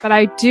But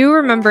I do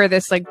remember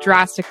this like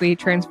drastically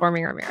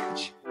transforming our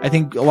marriage. I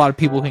think a lot of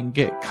people can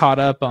get caught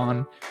up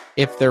on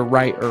if they're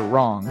right or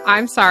wrong.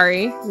 I'm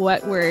sorry.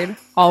 What word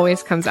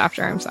always comes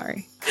after I'm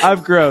sorry?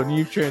 I've grown.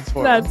 You've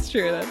transformed. That's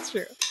true. That's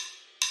true.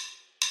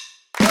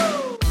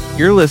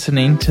 You're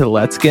listening to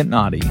Let's Get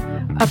Naughty,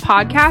 A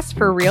podcast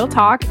for real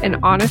talk and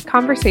honest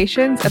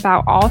conversations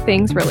about all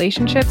things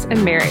relationships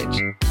and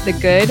marriage. The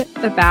good,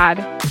 the bad,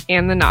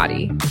 and the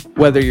naughty.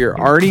 Whether you're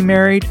already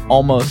married,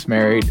 almost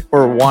married,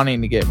 or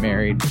wanting to get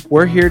married,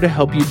 we're here to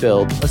help you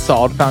build a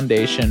solid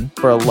foundation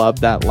for a love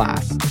that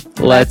lasts.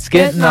 Let's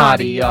get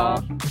naughty,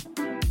 y'all.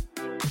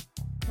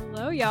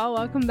 Hello, y'all.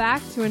 Welcome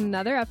back to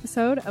another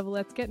episode of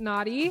Let's Get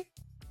Naughty.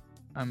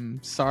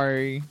 I'm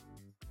sorry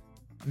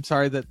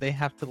that they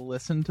have to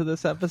listen to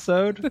this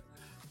episode.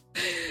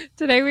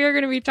 Today we are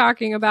going to be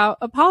talking about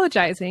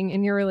apologizing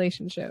in your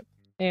relationship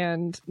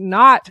and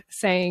not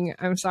saying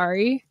I'm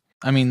sorry.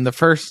 I mean, the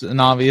first and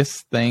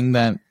obvious thing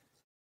that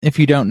if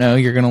you don't know,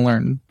 you're going to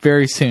learn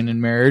very soon in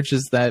marriage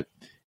is that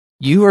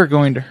you are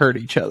going to hurt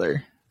each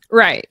other.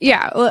 Right.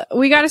 Yeah.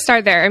 We got to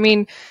start there. I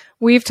mean,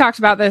 we've talked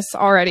about this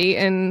already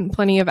in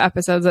plenty of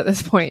episodes at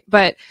this point,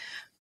 but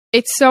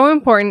it's so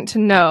important to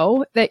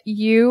know that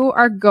you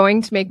are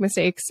going to make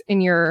mistakes in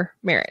your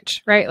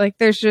marriage, right? Like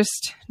there's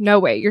just no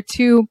way. You're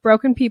two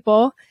broken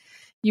people.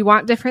 You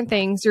want different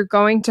things. You're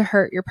going to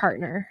hurt your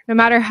partner. No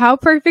matter how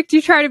perfect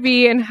you try to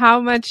be and how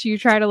much you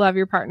try to love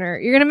your partner,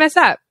 you're going to mess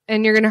up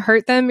and you're going to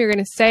hurt them. You're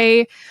going to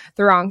say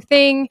the wrong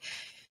thing.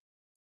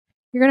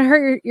 You're going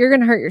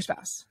to hurt your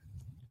spouse.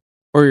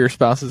 Or your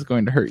spouse is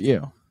going to hurt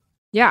you.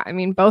 Yeah, I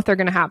mean, both are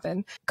going to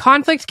happen.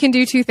 Conflict can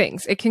do two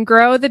things. It can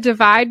grow the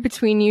divide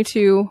between you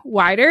two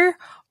wider,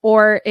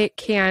 or it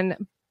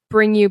can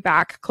bring you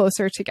back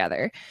closer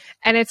together.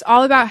 And it's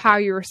all about how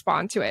you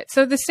respond to it.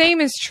 So the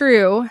same is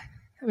true.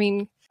 I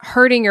mean,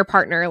 hurting your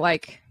partner,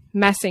 like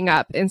messing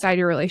up inside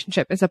your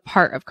relationship, is a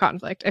part of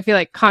conflict. I feel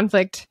like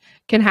conflict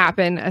can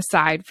happen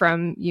aside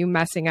from you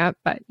messing up,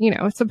 but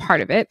it's a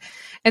part of it.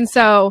 And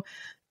so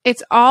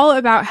it's all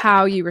about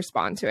how you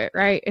respond to it,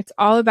 right? It's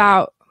all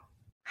about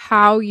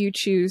how you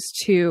choose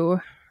to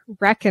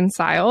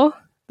reconcile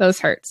those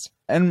hurts.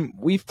 And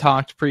we've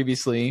talked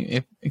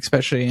previously,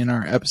 especially in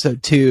our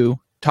episode 2,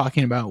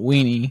 talking about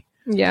weenie.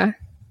 Yeah.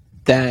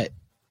 That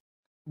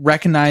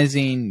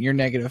recognizing your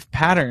negative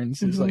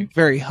patterns is like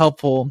very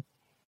helpful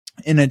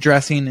in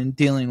addressing and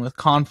dealing with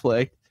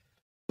conflict.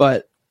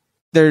 But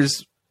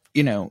there's,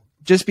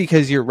 just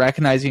because you're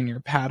recognizing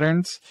your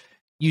patterns,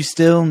 you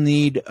still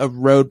need a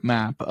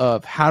roadmap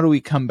of how do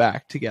we come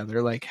back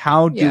together? Like,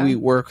 how do we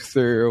work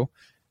through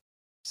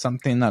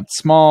something that's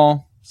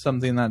small,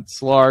 something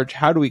that's large?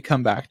 How do we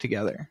come back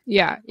together?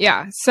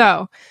 Yeah.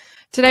 So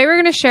today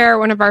we're going to share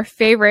one of our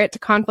favorite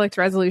conflict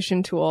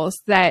resolution tools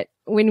that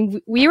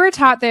when we were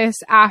taught this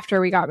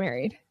after we got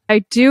married. I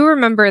do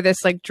remember this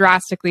like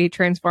drastically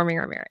transforming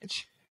our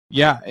marriage.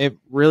 Yeah, it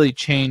really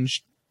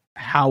changed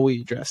how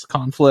we address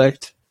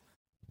conflict.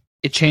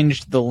 It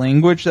changed the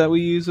language that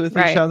we use with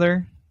each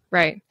other.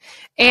 Right.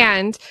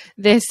 And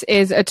this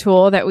is a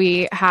tool that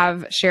we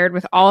have shared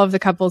with all of the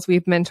couples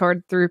we've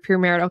mentored through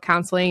premarital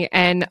counseling.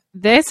 And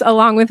this,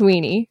 along with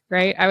weenie,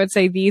 right? I would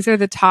say these are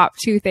the top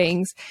 2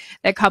 things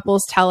that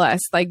couples tell us.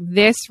 Like,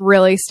 this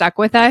really stuck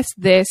with us.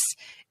 This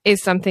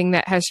is something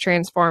that has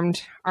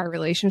transformed our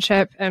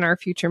relationship and our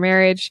future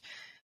marriage.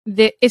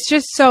 It's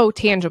just so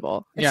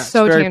tangible. It's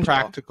so very tangible.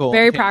 Practical.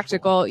 Very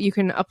practical. You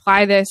can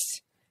apply this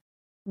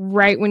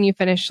right when you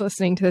finish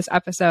listening to this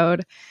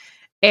episode.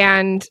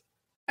 And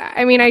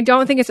I mean, I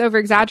don't think it's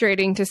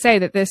over-exaggerating to say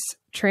that this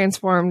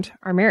transformed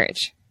our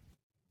marriage.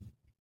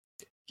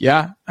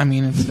 Yeah, I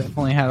mean, it's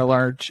definitely had a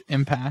large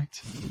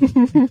impact.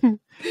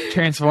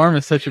 Transform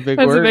is such a big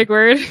word. That's a big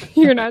word.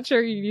 You're not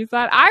sure you'd use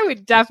that? I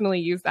would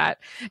definitely use that.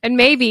 And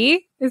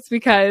maybe it's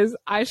because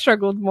I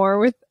struggled more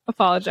with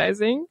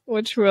apologizing,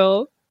 which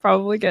we'll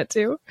probably get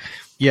to.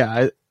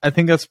 Yeah, I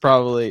think that's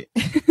probably...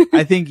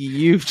 I think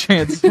you've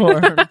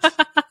transformed.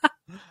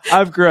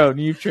 I've grown.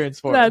 You've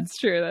transformed. That's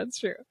true.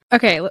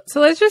 Okay, so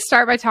let's just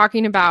start by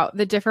talking about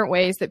the different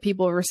ways that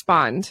people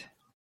respond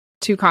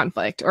to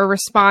conflict or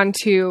respond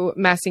to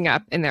messing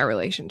up in their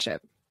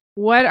relationship.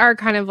 What are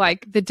kind of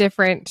like the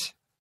different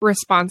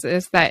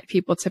responses that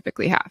people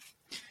typically have?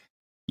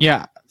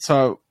 Yeah.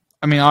 So,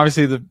 I mean,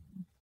 obviously the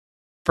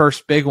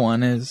first big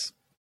one is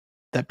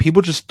that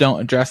people just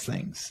don't address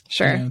things.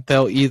 Sure.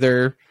 They'll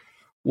either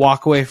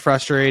walk away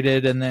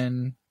frustrated and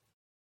then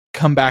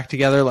come back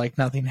together like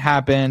nothing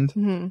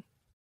happened,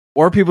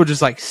 or people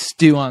just like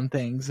stew on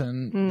things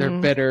and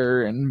they're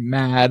bitter and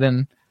mad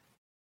and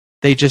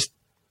they just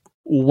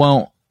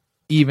won't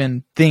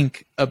even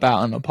think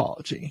about an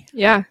apology.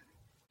 Yeah.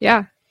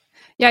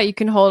 You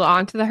can hold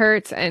on to the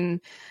hurts and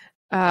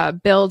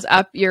build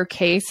up your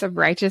case of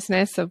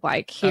righteousness of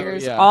like,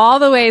 here's all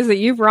the ways that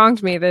you've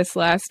wronged me this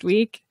last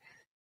week.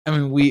 I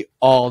mean, we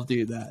all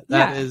do that.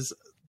 That is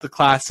the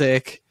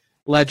classic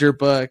ledger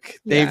book.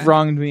 They've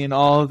wronged me in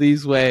all of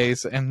these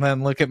ways, and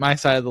then look at my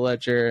side of the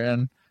ledger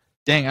and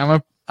dang,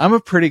 I'm a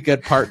pretty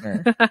good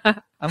partner.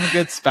 I'm a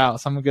good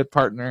spouse. I'm a good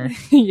partner.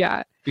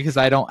 Yeah. Because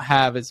I don't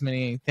have as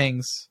many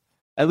things,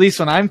 at least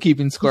when I'm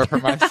keeping score for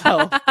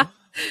myself.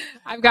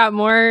 I've got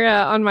more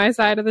on my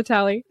side of the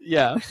tally.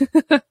 Yeah.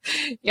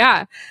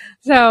 Yeah.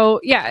 So,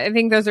 yeah, I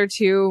think those are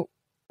two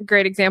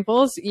great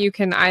examples. You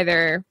can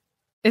either,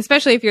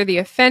 especially if you're the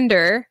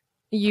offender,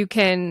 you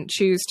can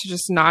choose to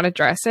just not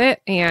address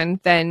it, and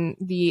then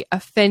the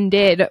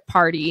offended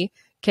party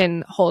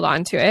can hold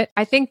on to it.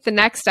 I think the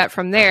next step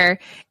from there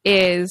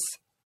is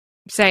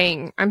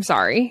saying, I'm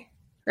sorry,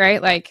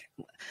 right? Like,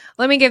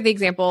 let me give the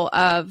example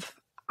of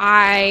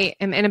I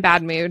am in a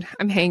bad mood.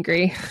 I'm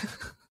hangry.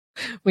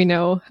 We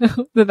know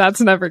that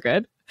that's never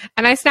good.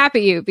 And I snap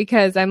at you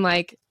because I'm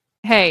like,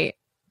 hey,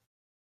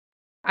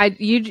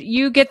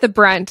 you get the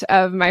brunt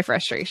of my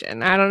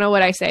frustration. I don't know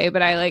what I say,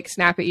 but I like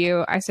snap at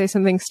you. I say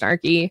something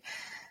snarky.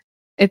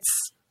 It's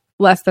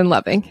less than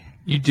loving.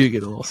 You do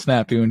get a little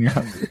snappy when you're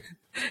hungry.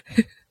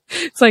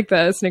 It's like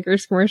the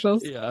Snickers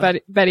commercials. Yeah.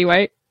 Betty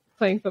White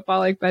playing football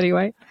like Betty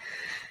White.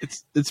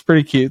 It's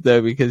pretty cute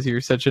though, because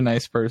you're such a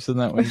nice person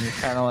that when you're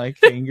kind of like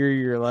angry,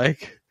 you're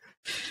like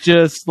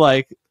just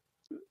like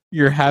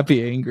you're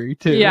happy angry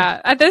too.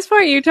 Yeah. At this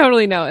point, you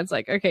totally know it's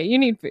like, okay, you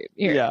need food.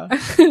 Here. Yeah.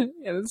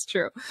 Yeah, that's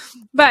true.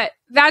 But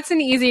that's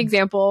an easy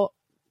example.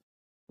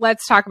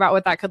 Let's talk about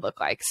what that could look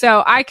like.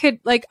 So I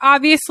could, like,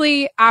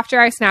 obviously, after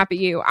I snap at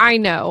you, I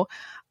know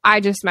I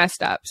just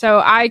messed up.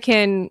 So I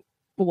can,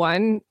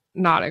 one,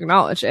 not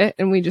acknowledge it,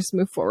 and we just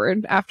move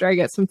forward after I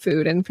get some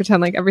food and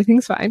pretend like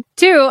everything's fine.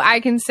 Two, I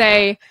can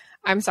say,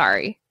 I'm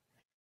sorry.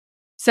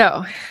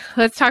 So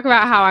let's talk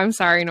about how I'm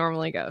sorry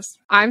normally goes.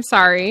 I'm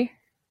sorry.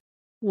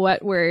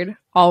 What word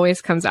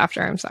always comes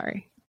after I'm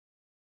sorry?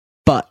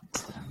 But.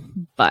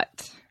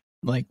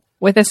 Like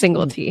with a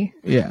single T.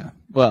 Yeah.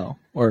 Well,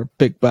 or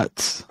big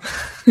butts.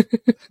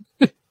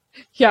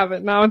 Yeah,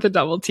 but not with the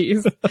double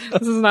T's.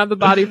 This is not the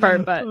body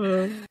part, but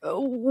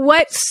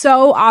what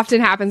so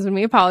often happens when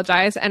we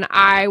apologize, and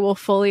I will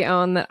fully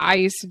own that I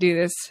used to do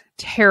this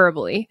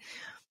terribly.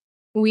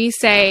 We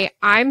say,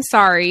 I'm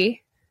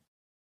sorry,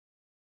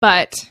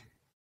 but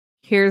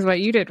here's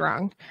what you did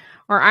wrong.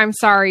 Or I'm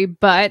sorry,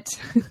 but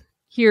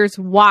here's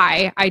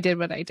why I did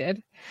what I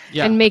did.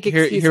 Yeah. And make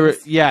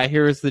excuses.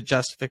 Here is the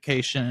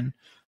justification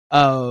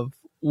of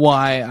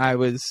why I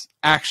was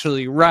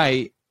actually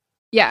right.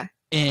 Yeah.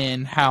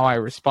 In how I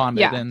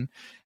responded. Yeah. And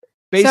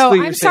basically,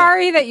 so I'm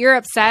sorry that you're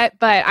upset,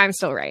 but I'm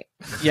still right.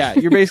 Yeah.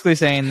 You're basically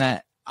saying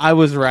that I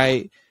was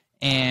right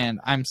and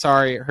I'm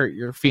sorry it hurt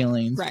your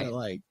feelings.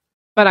 Right.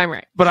 But I'm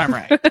right. But I'm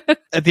right.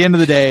 At the end of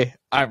the day,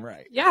 I'm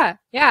right. Yeah.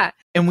 Yeah.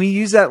 And we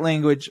use that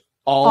language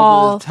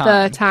all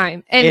the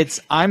time. And it's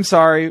I'm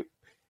sorry.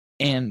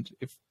 And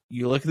if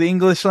you look at the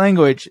English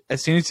language,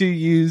 as soon as you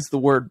use the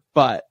word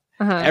but,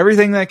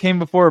 everything that came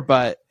before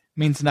but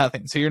means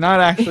nothing. So you're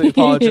not actually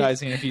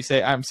apologizing if you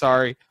say I'm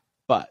sorry,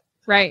 but.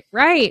 Right.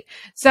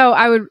 So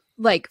I would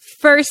like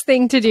first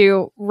thing to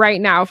do right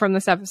now from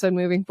this episode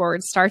moving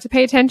forward, start to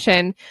pay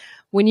attention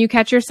when you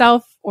catch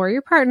yourself or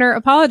your partner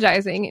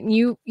apologizing and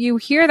you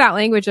hear that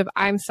language of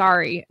I'm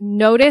sorry.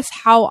 Notice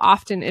how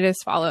often it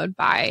is followed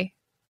by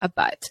a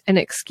but, an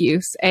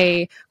excuse,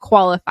 a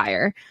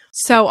qualifier.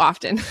 So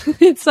often.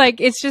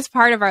 It's just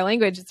part of our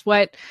language.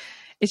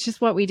 It's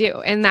just what we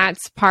do. And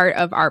that's part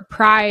of our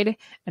pride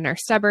and our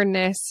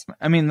stubbornness.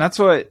 I mean, that's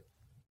what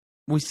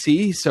we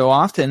see so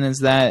often is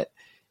that,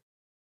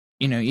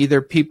 you know,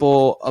 either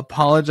people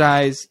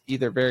apologize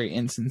either very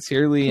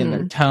insincerely in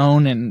their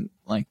tone, and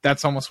like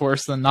that's almost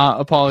worse than not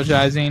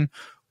apologizing,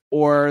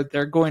 or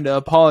they're going to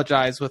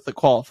apologize with the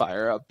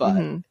qualifier of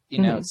but, you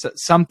know,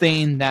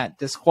 something that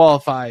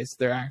disqualifies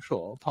their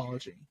actual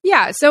apology.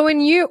 Yeah. So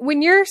when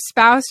your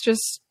spouse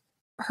just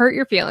hurt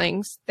your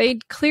feelings, they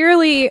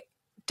clearly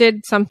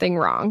did something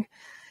wrong,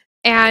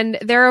 and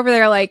they're over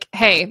there like,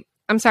 hey,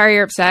 I'm sorry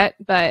you're upset,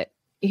 but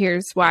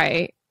here's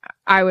why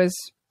I was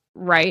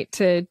right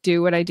to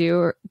do what I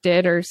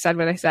did or said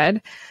what I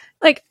said.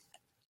 Like,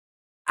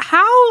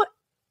 how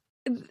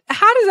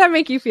does that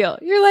make you feel?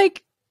 You're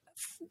like,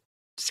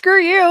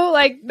 screw you.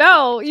 Like,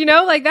 no, you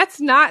know, like that's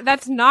not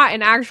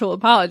an actual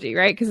apology,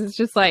 right? Because it's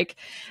just like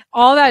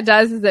all that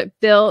does is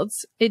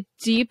it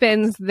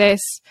deepens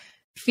this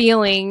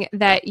feeling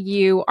that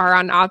you are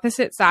on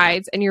opposite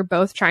sides and you're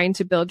both trying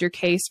to build your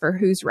case for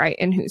who's right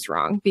and who's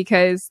wrong,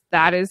 because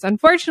that is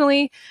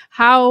unfortunately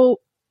how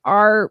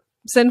our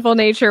sinful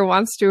nature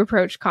wants to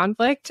approach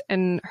conflict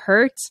and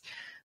hurt.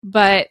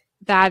 But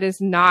that is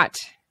not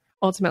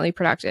ultimately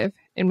productive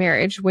in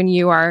marriage. When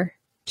you are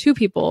two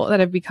people that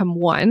have become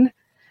one,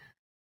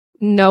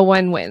 no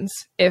one wins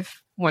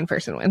if one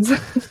person wins.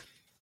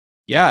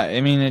 Yeah,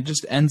 I mean, it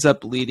just ends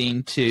up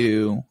leading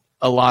to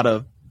a lot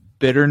of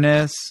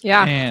bitterness.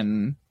 Yeah.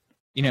 And,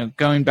 you know,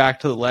 going back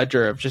to the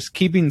ledger of just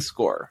keeping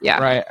score.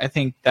 Yeah. Right. I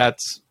think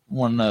that's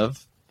one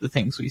of the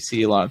things we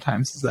see a lot of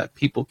times is that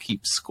people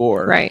keep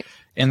score. Right.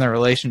 In their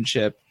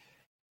relationship.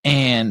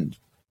 And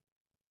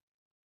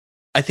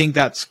I think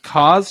that's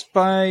caused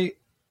by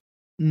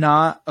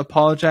not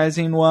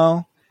apologizing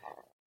well.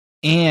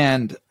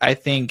 And I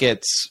think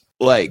it's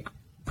like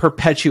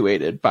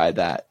perpetuated by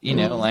that, you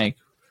know, like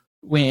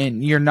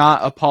when you're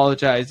not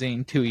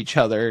apologizing to each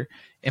other,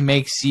 it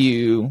makes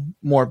you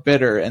more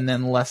bitter and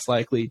then less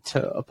likely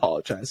to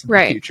apologize in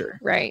the future.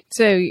 Right.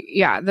 So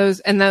yeah,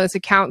 those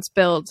accounts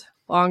build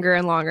longer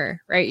and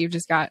longer, right? You've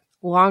just got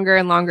longer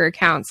and longer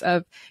accounts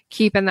of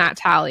keeping that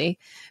tally,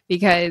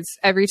 because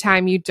every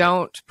time you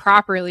don't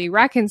properly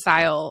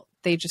reconcile,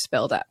 they just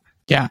build up.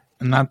 Yeah.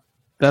 And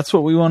that's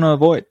what we want to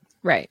avoid.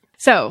 Right.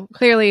 So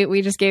clearly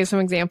we just gave some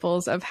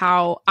examples of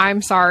how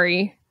I'm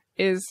sorry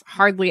is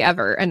hardly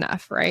ever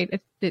enough,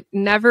 right? It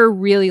never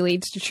really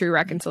leads to true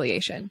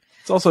reconciliation.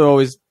 It's also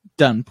always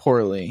done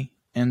poorly.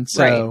 And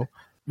so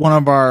one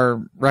of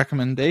our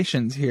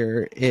recommendations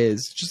here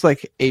is just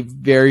like a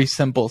very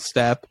simple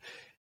step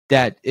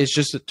that is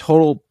just a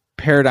total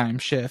paradigm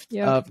shift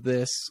of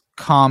this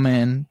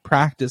common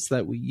practice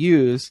that we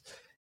use,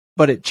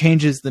 but it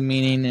changes the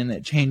meaning and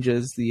it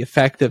changes the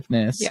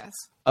effectiveness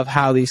of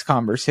how these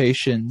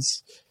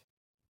conversations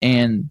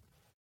and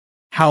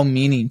how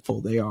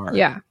meaningful they are.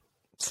 Yeah.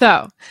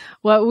 So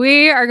what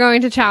we are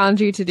going to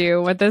challenge you to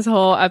do, what this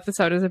whole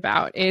episode is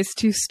about, is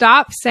to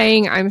stop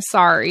saying I'm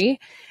sorry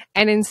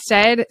and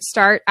instead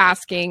start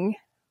asking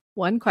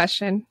one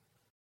question,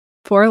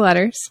 4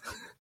 letters.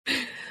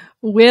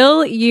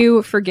 Will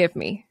you forgive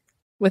me?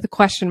 With a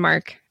question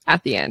mark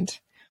at the end.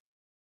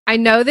 I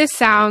know this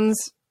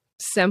sounds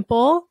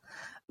simple,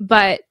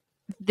 but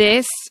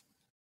this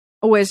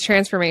was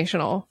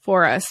transformational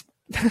for us,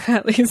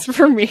 at least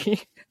for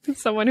me,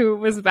 someone who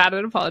was bad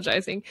at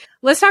apologizing.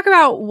 Let's talk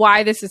about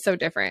why this is so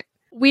different.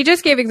 We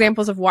just gave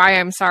examples of why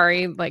I'm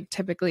sorry, like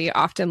typically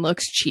often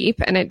looks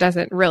cheap and it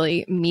doesn't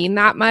really mean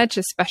that much,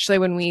 especially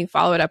when we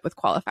follow it up with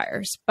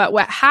qualifiers. But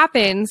what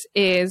happens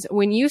is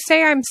when you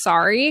say I'm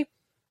sorry,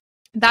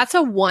 that's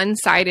a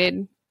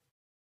one-sided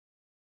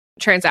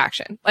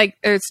transaction. Like,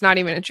 it's not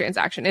even a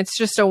transaction. It's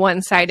just a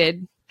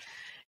one-sided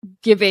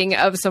giving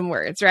of some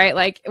words, right?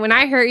 Like when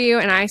I hurt you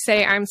and I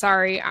say, I'm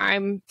sorry,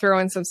 I'm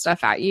throwing some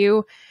stuff at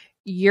you,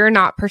 you're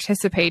not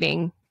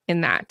participating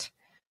in that.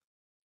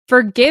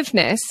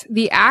 Forgiveness,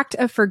 the act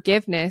of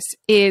forgiveness,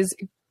 is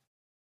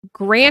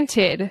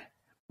granted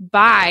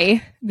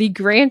by the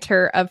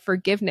grantor of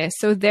forgiveness.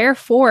 So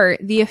therefore,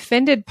 the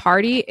offended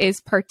party is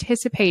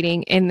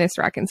participating in this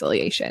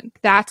reconciliation.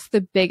 That's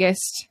the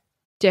biggest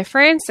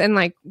difference. And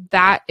like,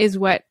 that is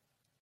what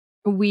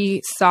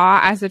we saw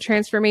as a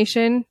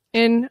transformation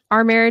in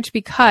our marriage,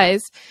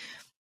 because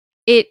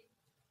it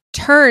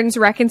turns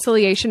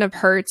reconciliation of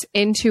hurts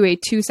into a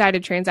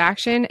two-sided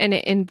transaction, and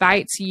it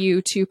invites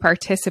you to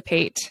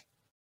participate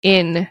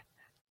in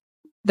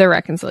the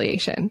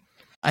reconciliation.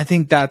 I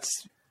think that's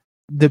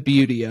the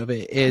beauty of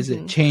it, is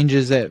it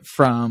changes it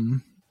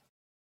from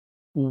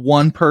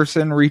one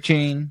person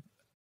reaching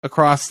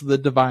across the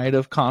divide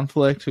of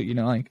conflict, you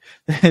know, like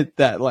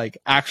that like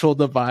actual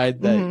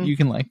divide that you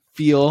can like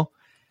feel,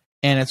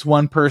 and it's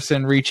one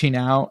person reaching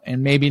out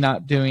and maybe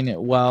not doing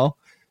it well,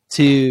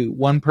 to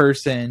one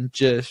person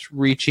just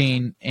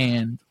reaching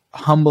and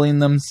humbling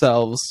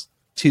themselves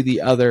to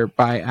the other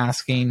by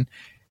asking,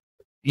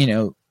 you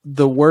know,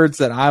 the words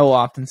that I will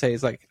often say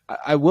is like,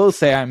 I will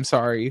say I'm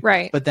sorry,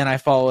 right? But then I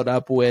follow it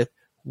up with,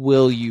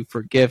 will you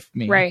forgive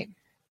me? Right.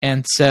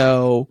 And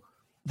so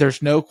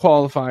there's no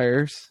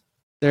qualifiers.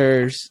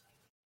 There's,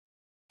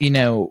 you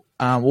know,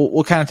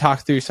 we'll kind of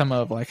talk through some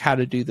of like how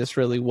to do this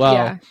really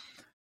well,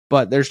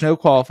 but there's no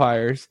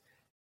qualifiers.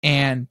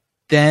 And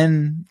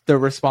then the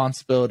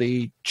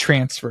responsibility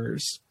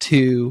transfers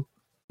to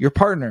your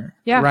partner,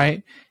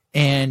 right?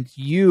 And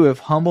you have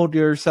humbled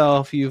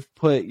yourself. You've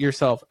put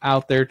yourself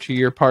out there to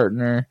your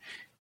partner,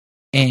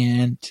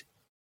 and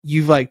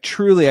you've like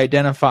truly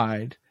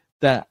identified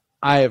that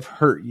I have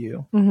hurt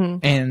you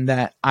and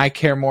that I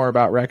care more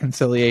about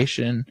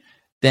reconciliation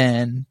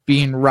than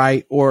being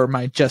right or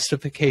my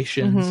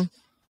justifications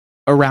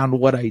around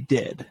what I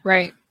did.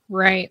 Right.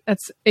 Right.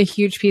 That's a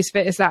huge piece of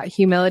it, is that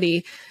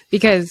humility,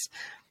 because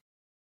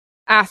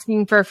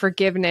asking for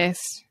forgiveness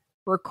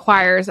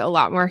requires a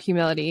lot more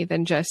humility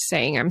than just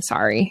saying I'm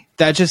sorry.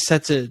 That just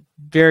sets a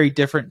very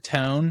different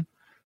tone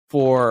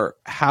for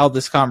how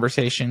this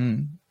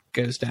conversation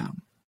goes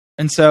down.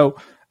 And so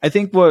I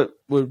think what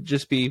would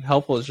just be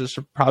helpful is just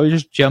to probably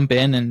just jump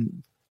in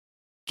and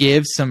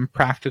give some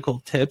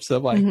practical tips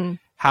of like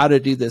how to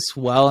do this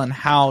well and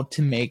how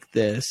to make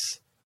this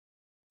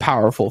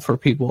powerful for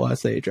people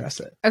as they address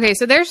it. Okay,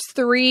 so there's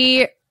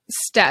 3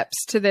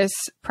 steps to this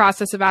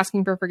process of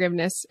asking for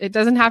forgiveness. It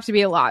doesn't have to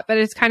be a lot, but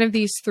it's kind of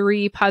these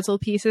 3 puzzle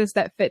pieces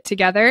that fit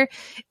together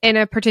in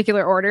a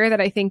particular order that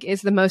I think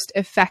is the most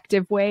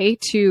effective way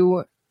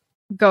to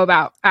go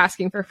about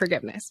asking for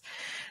forgiveness.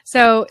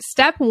 So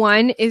step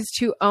 1 is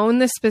to own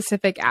the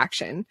specific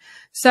action.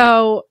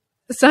 So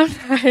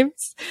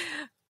sometimes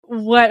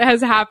what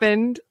has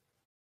happened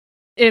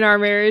in our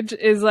marriage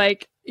is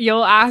like,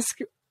 you'll ask,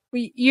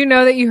 you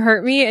know that you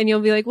hurt me, and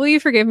you'll be like, will you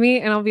forgive me?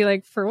 And I'll be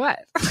like, for what?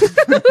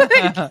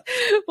 Like,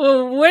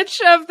 well, which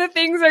of the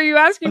things are you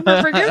asking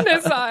for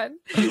forgiveness on?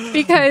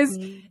 Because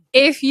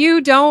if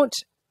you don't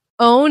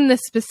own the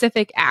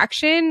specific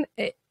action,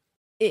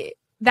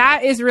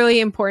 that is really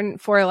important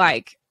for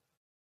like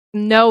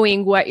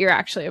knowing what you're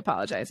actually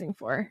apologizing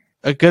for.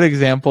 A good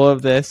example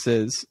of this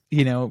is,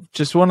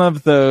 just one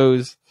of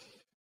those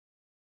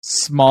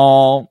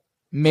small,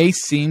 may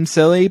seem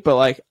silly, but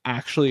like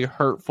actually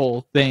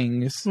hurtful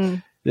things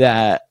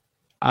that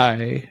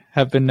I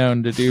have been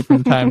known to do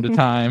from time to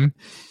time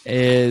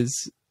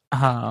is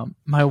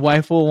my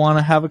wife will want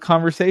to have a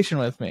conversation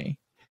with me,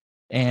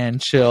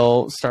 and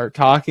she'll start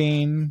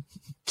talking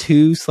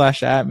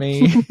to/at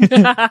me.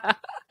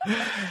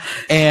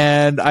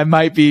 And I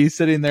might be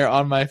sitting there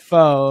on my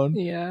phone,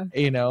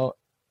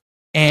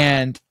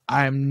 and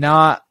I'm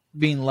not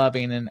being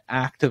loving and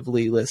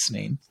actively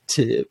listening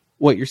to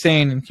what you're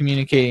saying and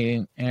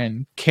communicating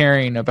and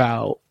caring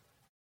about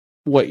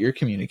what you're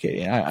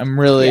communicating. I'm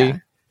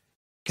really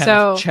kind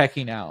of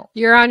checking out.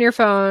 You're on your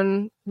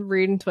phone,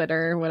 reading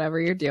Twitter, whatever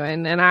you're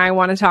doing, and I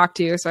want to talk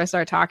to you, so I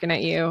start talking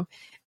at you,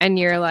 and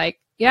you're like,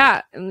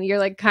 yeah, and you're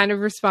like kind of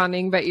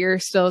responding, but you're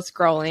still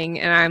scrolling,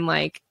 and I'm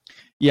like,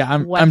 yeah,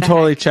 I'm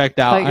totally checked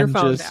out. Put your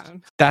phone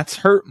down. That's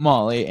hurt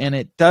Molly, and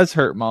it does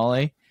hurt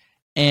Molly.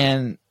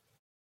 And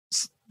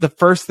the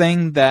first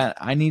thing that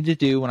I need to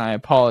do when I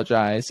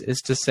apologize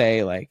is to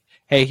say, like,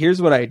 hey,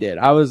 here's what I did.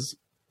 I was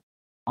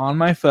on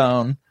my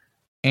phone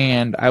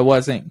and I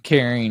wasn't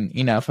caring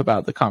enough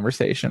about the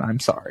conversation. I'm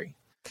sorry.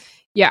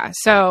 Yeah.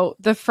 So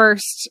the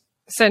first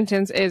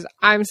sentence is,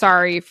 I'm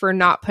sorry for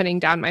not putting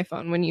down my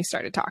phone when you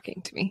started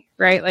talking to me,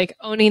 right? Like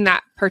owning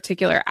that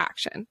particular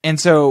action. And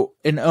so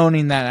in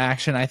owning that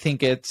action, I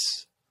think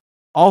it's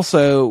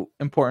also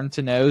important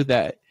to know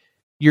that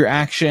your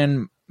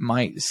action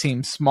might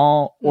seem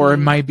small or it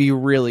might be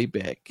really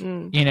big,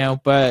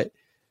 but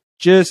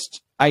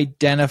just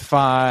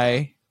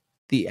identify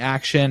the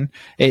action.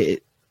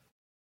 It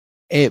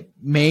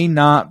may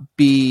not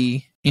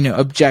be,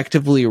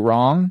 objectively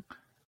wrong,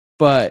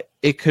 but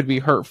it could be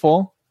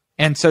hurtful.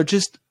 And so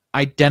just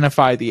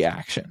identify the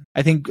action.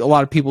 I think a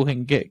lot of people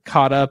can get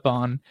caught up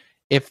on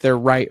if they're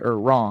right or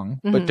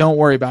wrong, but don't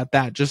worry about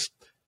that. Just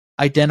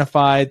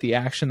identify the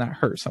action that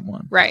hurt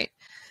someone. Right.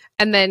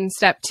 And then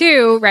step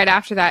 2, right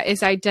after that,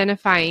 is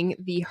identifying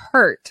the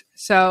hurt.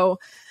 So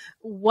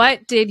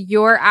what did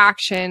your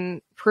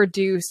action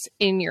produce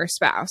in your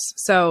spouse?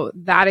 So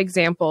that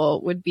example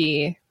would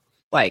be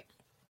like,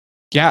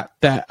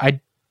 that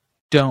I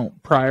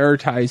don't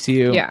prioritize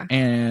you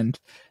and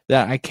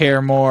that I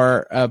care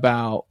more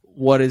about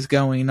what is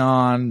going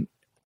on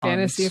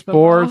fantasy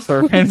sports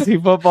football. Or fantasy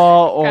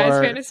football or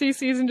guys, fantasy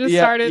season just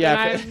started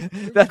and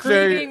I'm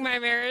grieving my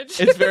marriage.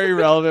 It's very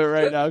relevant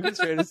right now because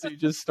fantasy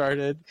just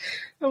started.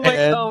 I'm like,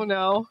 oh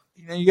no.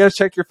 You got to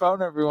check your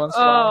phone every once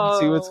in a while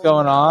and see what's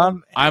going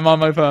on. I'm on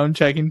my phone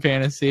checking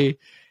fantasy,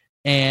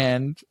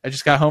 and I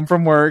just got home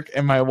from work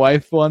and my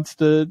wife wants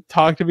to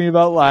talk to me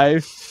about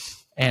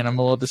life and I'm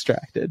a little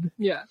distracted.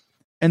 Yeah.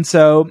 And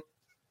so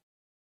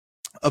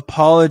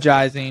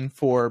apologizing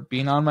for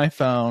being on my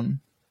phone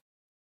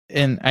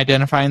and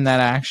identifying that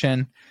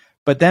action,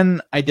 but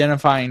then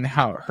identifying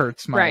how it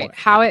hurts my wife.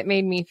 How it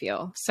made me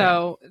feel.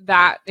 So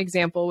that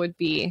example would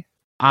be,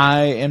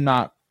 I am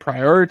not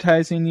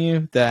prioritizing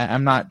you, that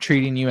I'm not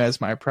treating you as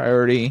my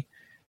priority,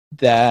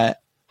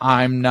 that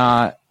I'm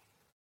not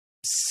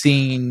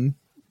seeing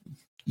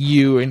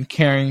you and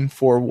caring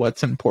for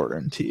what's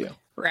important to you.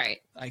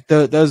 Right. Like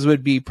those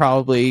would be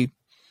probably,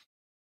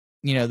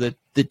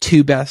 the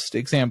 2 best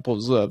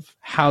examples of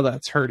how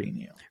that's hurting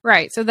you.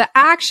 Right. So the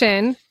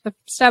action, the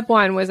step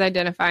 1 was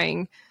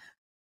identifying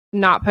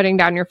not putting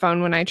down your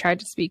phone when I tried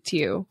to speak to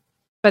you.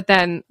 But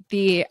then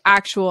the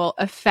actual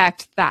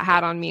effect that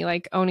had on me,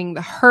 like owning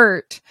the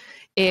hurt,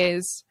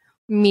 is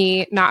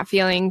me not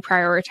feeling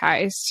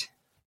prioritized,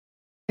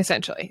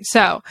 essentially.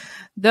 So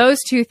those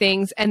 2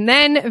 things. And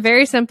then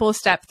very simple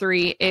step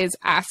 3 is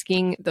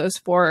asking that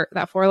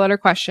 4-letter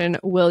question,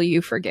 will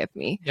you forgive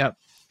me? Yep.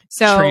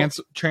 So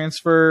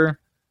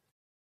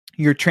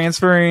you're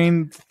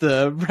transferring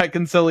the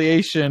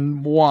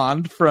reconciliation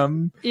wand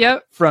from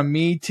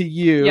me to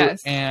you.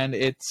 Yes.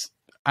 And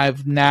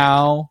I've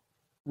now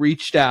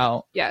reached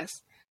out. Yes.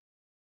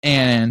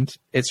 And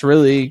it's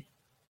really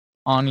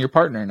on your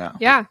partner now.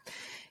 Yeah.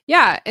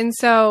 Yeah. And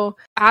so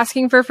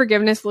asking for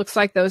forgiveness looks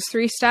like those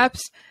 3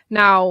 steps.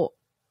 Now,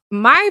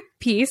 my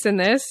piece in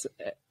this,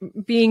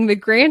 being the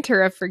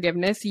grantor of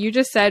forgiveness, you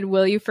just said,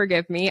 will you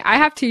forgive me? I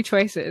have 2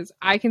 choices.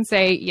 I can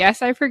say,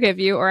 yes, I forgive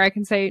you, or I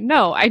can say,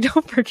 no, I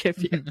don't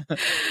forgive you.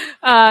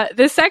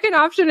 The second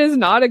option is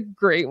not a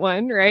great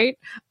one, right?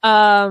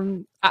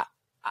 I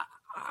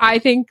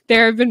think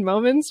there have been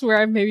moments where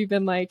I've maybe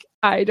been like,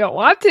 I don't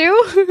want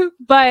to,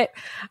 but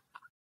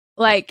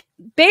like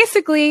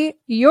basically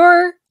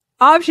your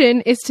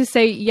option is to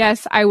say,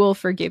 yes, I will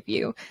forgive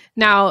you.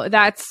 Now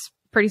that's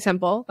pretty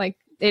simple. Like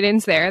it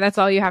ends there. That's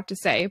all you have to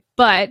say.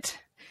 But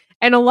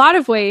in a lot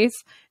of ways,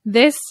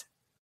 this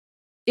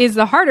is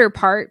the harder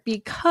part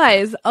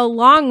because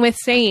along with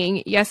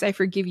saying, yes, I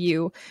forgive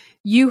you,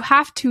 you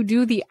have to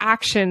do the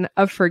action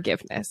of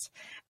forgiveness.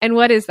 And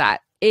what is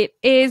that? It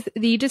is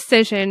the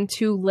decision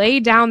to lay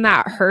down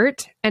that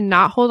hurt and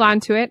not hold on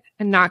to it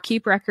and not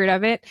keep record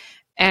of it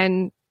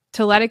and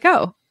to let it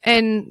go.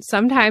 And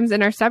sometimes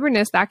in our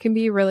stubbornness, that can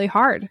be really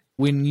hard.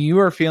 when you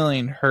are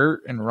feeling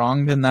hurt and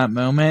wronged in that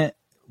moment,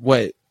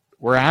 what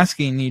we're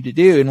asking you to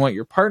do and what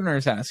your partner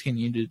is asking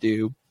you to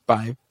do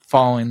by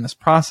following this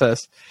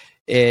process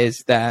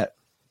is that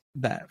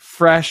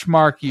fresh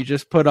mark you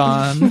just put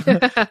on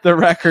the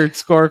record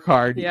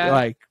scorecard,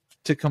 like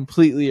to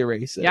completely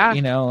erase it,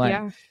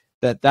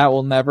 that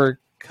will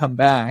never come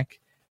back.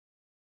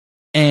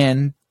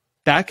 And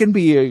that can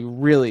be a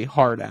really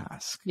hard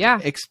ask. Yeah.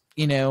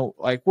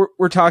 Like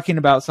we're talking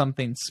about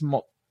something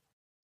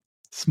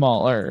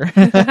smaller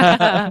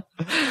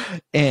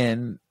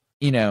and,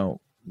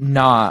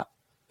 not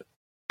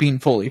being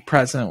fully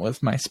present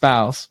with my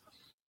spouse.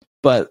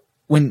 But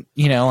when,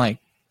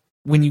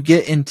 when you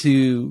get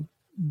into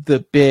the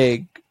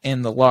big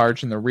and the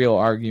large and the real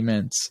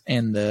arguments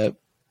and the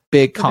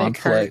big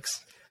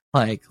conflicts,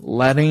 like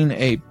letting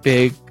a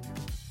big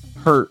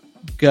hurt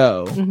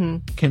go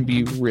can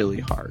be really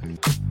hard.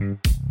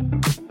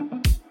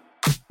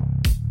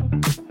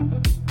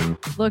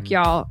 Look,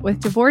 y'all, with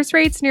divorce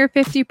rates near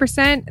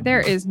 50%, there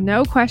is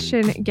no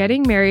question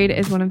getting married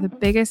is one of the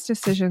biggest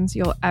decisions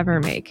you'll ever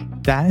make.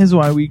 That is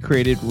why we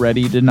created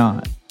Ready to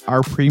Not,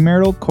 our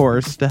premarital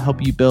course to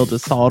help you build a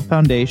solid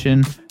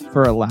foundation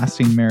for a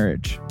lasting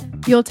marriage.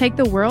 You'll take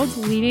the world's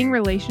leading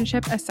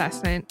relationship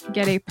assessment,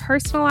 get a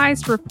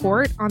personalized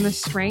report on the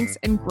strengths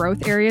and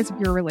growth areas of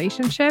your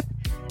relationship,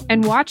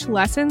 and watch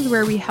lessons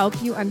where we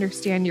help you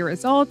understand your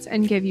results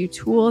and give you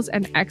tools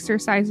and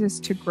exercises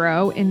to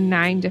grow in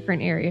 9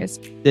 different areas.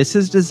 This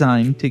is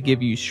designed to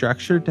give you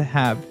structure to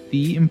have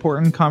the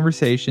important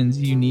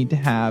conversations you need to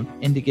have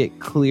and to get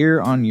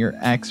clear on your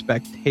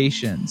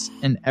expectations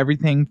in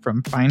everything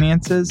from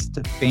finances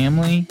to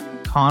family,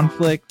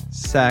 conflict,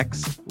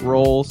 sex,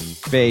 roles,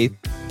 faith,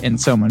 and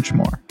so much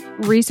more.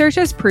 Research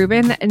has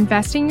proven that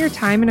investing your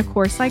time in a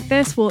course like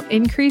this will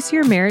increase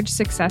your marriage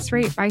success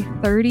rate by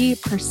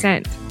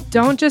 30%.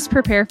 Don't just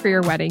prepare for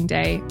your wedding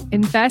day.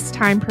 Invest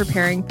time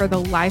preparing for the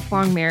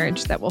lifelong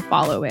marriage that will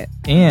follow it.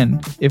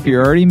 And if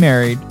you're already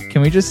married,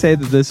 can we just say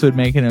that this would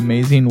make an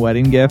amazing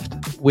wedding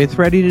gift? With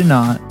Ready to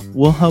Not,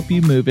 we'll help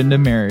you move into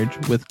marriage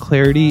with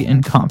clarity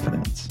and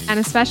confidence. And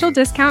a special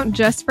discount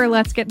just for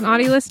Let's Get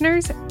Naughty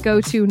listeners, go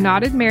to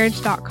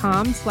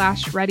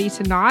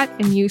knottedmarriage.com/ready-to-knot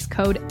and use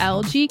code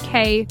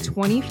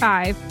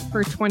LGK25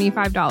 for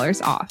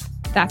 $25 off.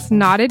 That's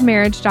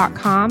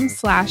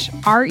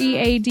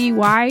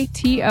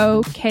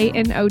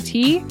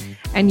knottedmarriage.com/READYTOKNOT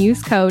and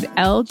use code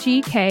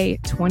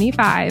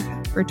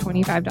LGK25 for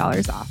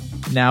 $25 off.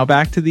 Now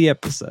back to the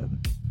episode.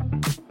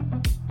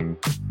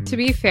 To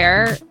be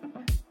fair,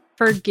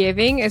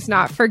 forgiving is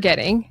not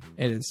forgetting.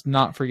 It is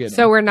not forgetting.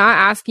 So we're not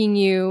asking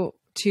you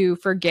to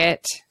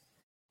forget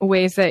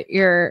ways that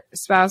your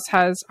spouse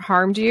has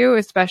harmed you,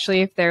 especially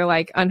if they're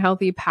like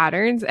unhealthy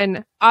patterns.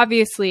 And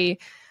obviously,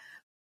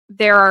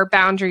 there are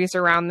boundaries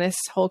around this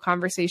whole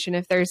conversation.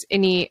 If there's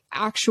any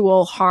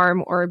actual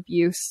harm or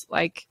abuse,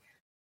 like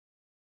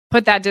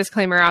put that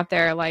disclaimer out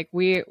there. Like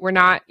we're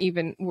not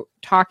even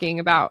talking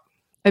about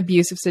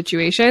abusive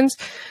situations.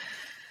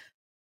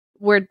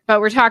 We're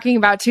talking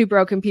about 2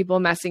 broken people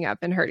messing up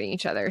and hurting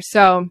each other.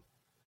 So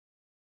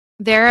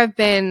there have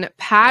been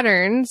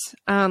patterns,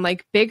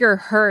 like bigger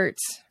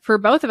hurts for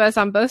both of us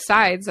on both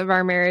sides of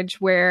our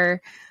marriage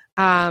where,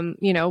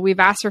 we've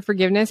asked for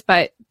forgiveness,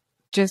 but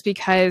just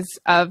because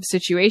of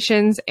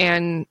situations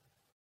and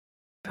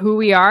who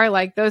we are,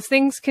 like those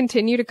things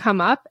continue to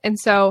come up. And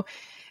so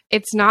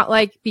it's not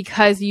like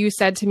because you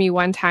said to me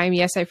one time,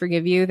 yes, I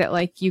forgive you, that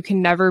like you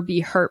can never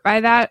be hurt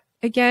by that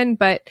again,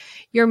 but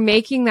you're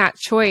making that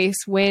choice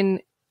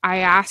when I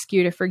ask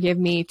you to forgive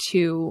me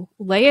to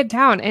lay it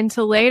down and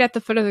to lay it at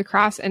the foot of the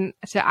cross and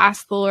to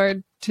ask the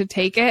Lord to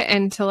take it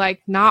and to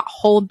like not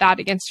hold that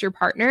against your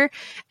partner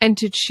and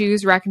to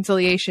choose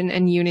reconciliation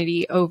and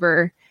unity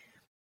over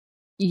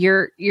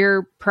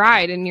your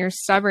pride and your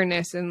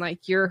stubbornness and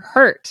like your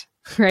hurt,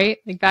 right?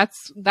 Like that's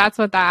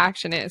what that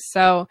action is.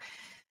 So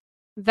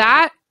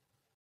that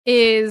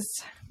is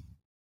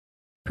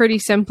pretty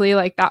simply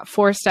like that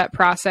 4-step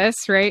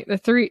process, right? The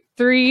three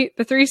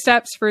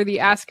steps for the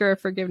asker of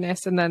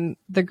forgiveness and then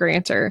the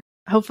grantor.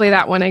 Hopefully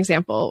that one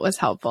example was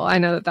helpful. I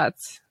know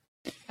it's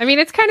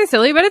kind of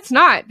silly, but it's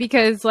not,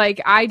 because like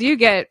I do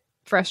get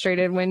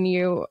frustrated when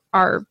you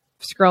are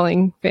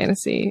scrolling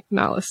fantasy,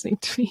 not listening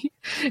to me.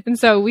 And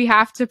so we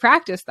have to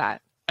practice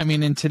that. I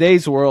mean, in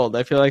today's world,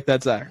 I feel like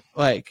that's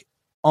like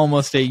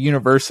almost a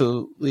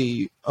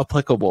universally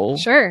applicable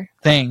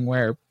thing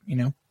where,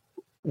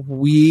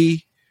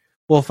 we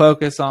will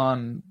focus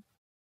on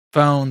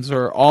phones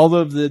or all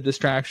of the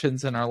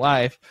distractions in our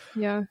life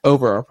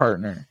over our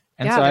partner.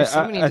 And so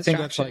I think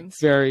that's like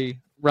very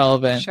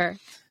relevant. Sure.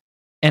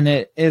 And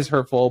it is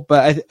hurtful,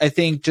 but I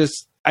think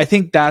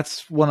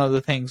that's one of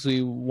the things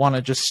we want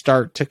to just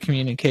start to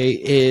communicate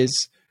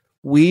is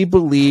we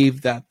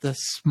believe that the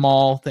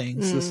small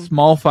things, the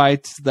small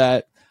fights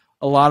that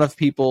a lot of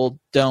people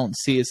don't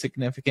see as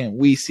significant,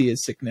 we see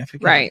as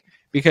significant. Right.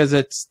 Because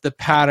it's the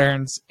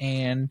patterns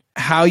and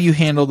how you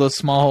handle those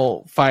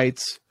small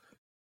fights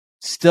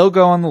still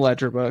go on the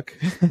ledger book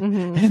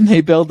and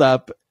they build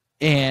up.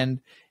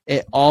 And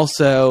it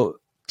also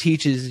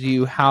teaches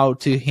you how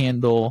to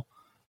handle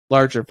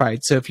larger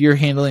fights. So if you're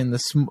handling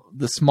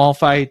the small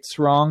fights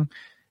wrong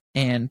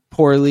and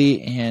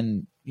poorly,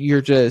 and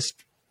you're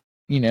just,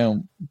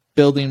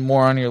 building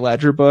more on your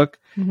ledger book,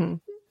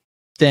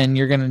 then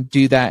you're going to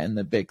do that in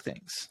the big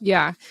things.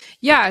 Yeah.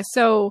 Yeah.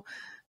 So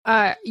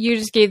you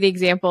just gave the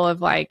example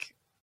of like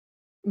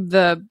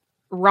the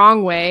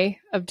wrong way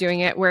of doing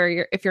it,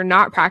 where if you're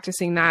not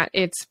practicing that,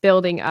 it's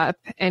building up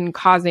and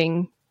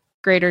causing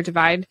greater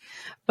divide.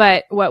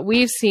 But what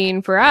we've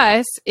seen for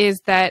us is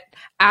that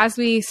as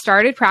we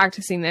started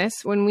practicing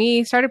this,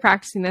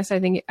 I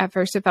think at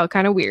first it felt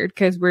kind of weird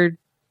because we're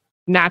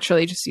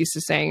naturally just used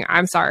to saying,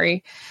 I'm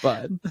sorry.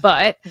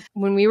 But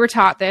when we were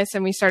taught this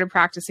and we started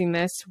practicing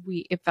this,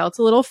 it felt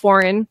a little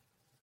foreign,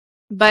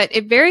 but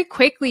it very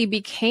quickly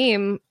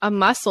became a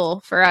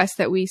muscle for us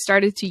that we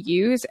started to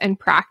use and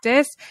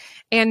practice.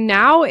 And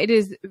now it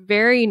is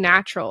very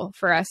natural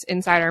for us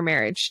inside our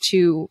marriage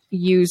to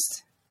use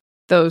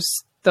those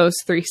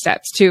 3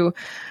 steps to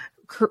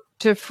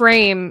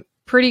frame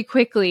pretty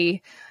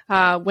quickly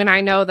when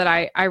I know that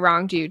I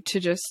wronged you, to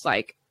just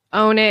like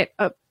own it,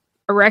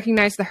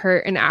 recognize the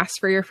hurt, and ask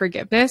for your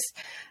forgiveness.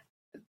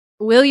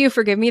 Will you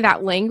forgive me?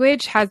 That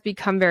language has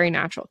become very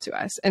natural to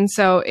us. And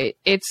so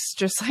it's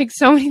just like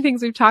so many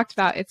things we've talked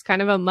about. It's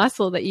kind of a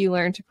muscle that you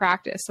learn to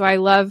practice. So I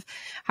love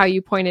how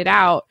you pointed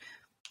out,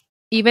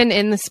 even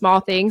in the small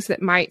things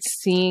that might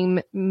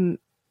seem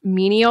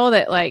menial,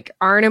 that like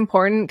aren't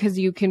important because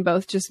you can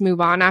both just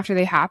move on after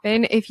they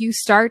happen. If you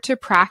start to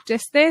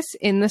practice this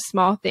in the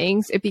small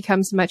things, it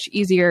becomes much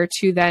easier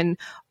to then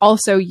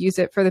also use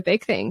it for the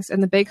big things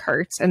and the big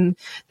hurts and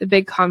the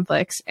big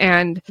conflicts.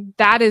 And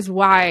that is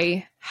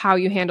why how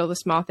you handle the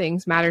small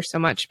things matters so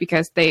much,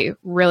 because they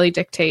really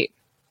dictate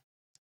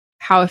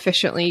how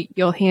efficiently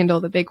you'll handle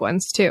the big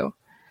ones too.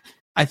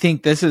 I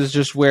think this is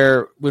just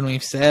where, when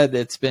we've said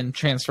it's been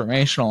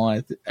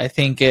transformational, I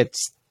think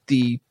it's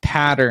the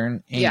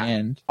pattern,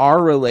 and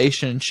our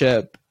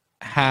relationship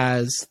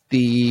has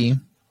the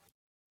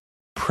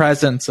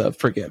presence of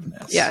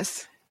forgiveness.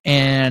 Yes.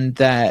 And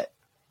that,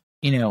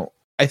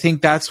 I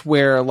think that's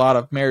where a lot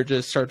of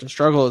marriages start to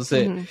struggle, is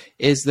that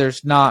is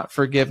there's not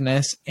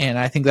forgiveness. And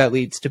I think that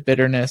leads to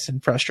bitterness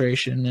and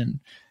frustration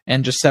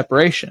and just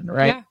separation.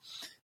 Right. Yeah.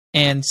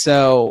 And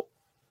so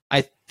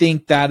I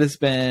think that has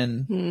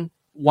been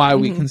why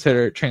we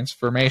consider it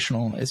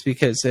transformational, is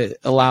because it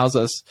allows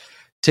us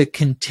to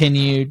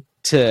continue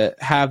to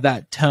have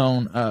that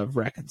tone of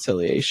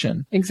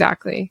reconciliation.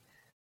 Exactly.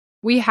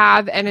 We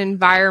have an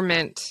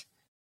environment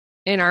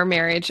in our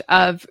marriage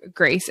of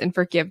grace and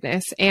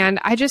forgiveness. And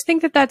I just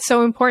think that that's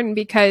so important,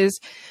 because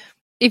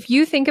if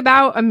you think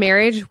about a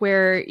marriage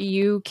where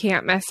you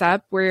can't mess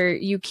up, where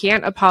you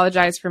can't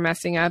apologize for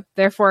messing up,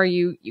 therefore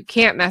you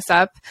can't mess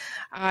up,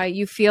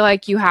 you feel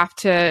like you have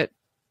to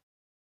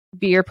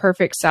be your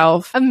perfect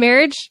self, a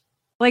marriage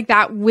like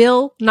that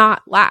will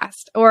not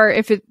last. Or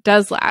if it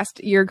does last,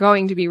 you're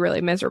going to be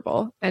really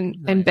miserable and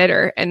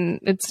bitter,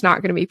 and it's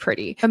not going to be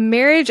pretty. A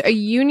marriage, a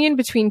union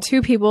between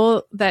two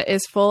people that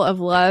is full of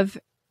love,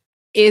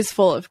 is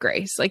full of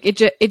grace. Like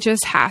it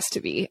just has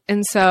to be.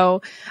 And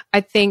so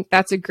I think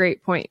that's a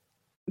great point,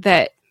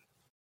 that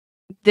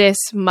this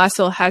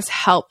muscle has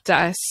helped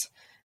us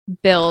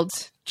build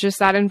just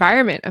that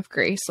environment of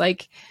grace.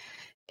 Like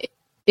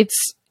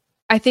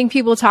I think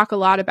people talk a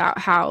lot about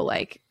how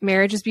like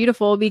marriage is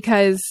beautiful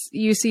because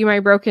you see my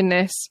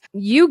brokenness.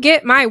 You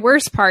get my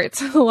worst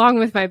parts along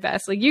with my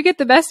best. Like you get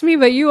the best of me,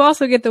 but you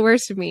also get the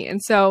worst of me.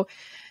 And so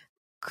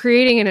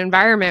creating an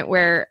environment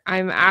where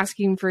I'm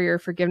asking for your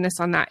forgiveness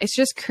on that, it's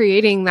just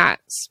creating that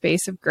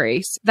space of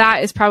grace.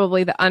 That is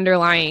probably the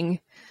underlying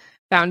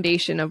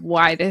foundation of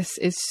why this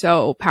is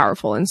so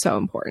powerful and so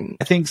important.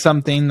 I think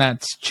something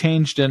that's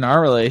changed in our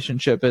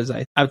relationship is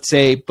I would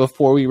say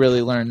before we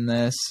really learned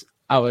this,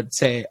 I would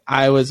say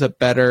I was a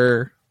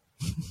better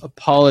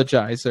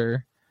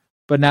apologizer,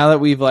 but now that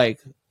we've like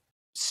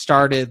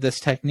started this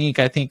technique,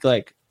 I think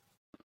like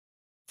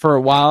for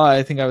a while,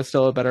 I think I was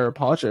still a better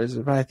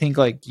apologizer, but I think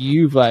like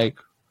you've like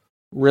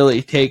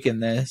really taken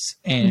this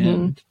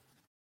and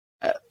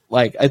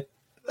like,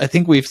 I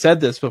think we've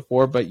said this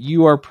before, but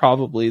you are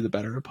probably the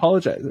better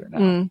apologizer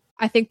now.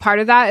 I think part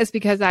of that is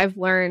because I've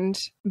learned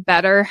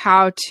better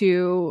how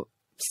to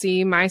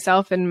see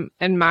myself and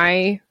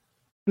my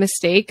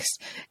mistakes,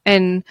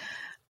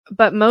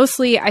 but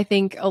mostly I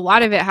think a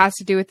lot of it has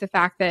to do with the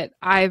fact that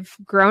I've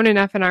grown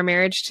enough in our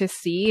marriage to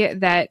see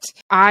that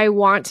I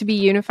want to be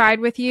unified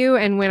with you,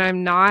 and when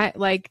I'm not,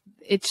 like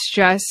it's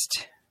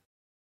just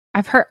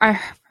I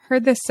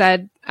heard this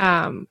said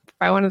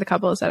by one of the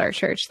couples at our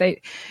church.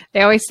 They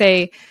always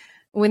say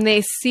when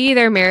they see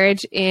their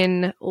marriage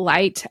in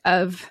light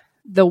of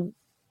the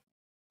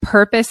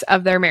purpose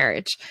of their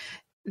marriage,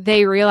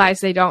 they realize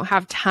they don't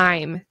have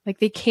time. Like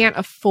they can't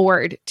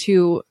afford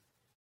to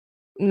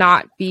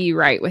not be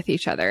right with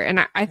each other.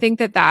 And I think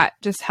that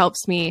just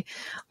helps me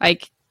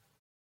like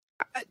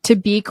to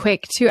be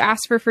quick to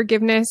ask for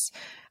forgiveness,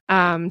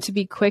 to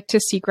be quick to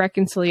seek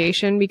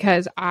reconciliation,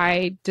 because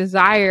I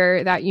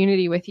desire that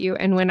unity with you.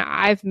 And when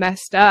I've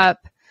messed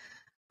up,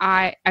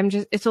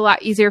 it's a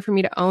lot easier for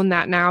me to own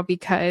that now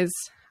because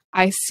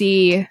I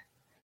see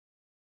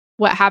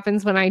what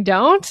happens when I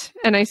don't,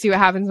 and I see what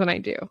happens when I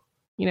do,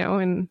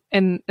 and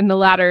the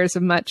latter is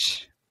a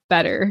much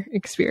better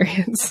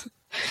experience.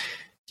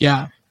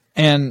 Yeah.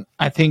 And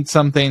I think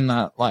something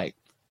that like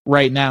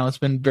right now has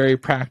been very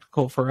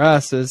practical for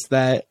us is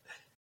that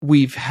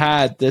we've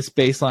had this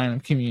baseline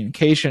of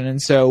communication.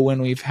 And so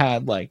when we've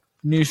had like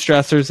new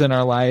stressors in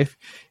our life,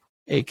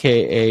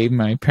 AKA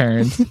my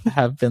parents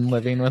have been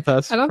living with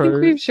us. I don't think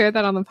we've shared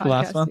that on the podcast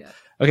last month. yet.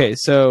 Okay,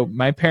 so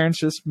my parents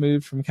just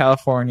moved from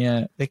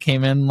California. They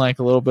came in like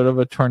a little bit of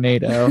a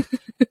tornado,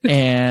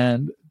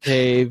 and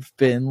they've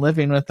been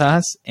living with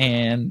us,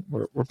 and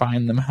we're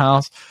buying them a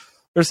house.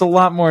 There's a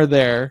lot more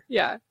there.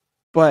 Yeah.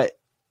 But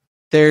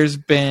there's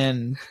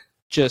been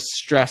just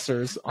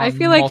stressors on I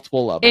feel like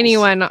multiple levels.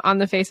 Anyone on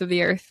the face of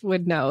the earth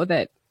would know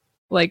that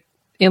like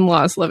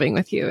in-laws living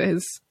with you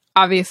is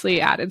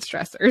obviously added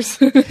stressors.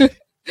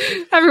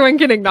 Everyone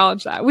can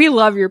acknowledge that. We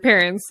love your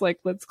parents. Like,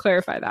 let's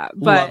clarify that.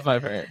 But love my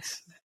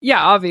parents.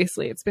 Yeah,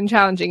 obviously it's been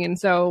challenging. And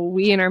so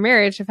we in our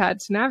marriage have had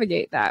to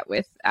navigate that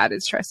with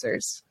added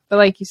stressors. But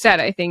like you said,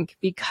 I think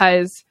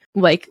because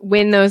like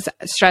when those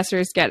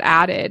stressors get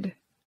added,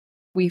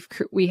 we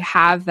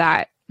have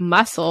that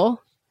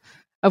muscle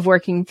of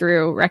working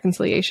through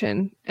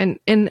reconciliation and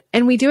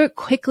we do it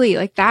quickly.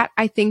 Like that,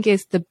 I think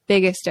is the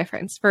biggest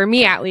difference for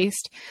me, at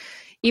least.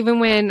 Even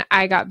when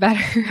I got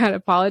better at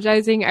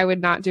apologizing, I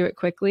would not do it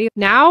quickly.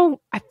 Now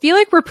I feel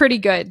like we're pretty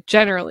good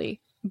generally,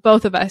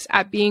 both of us,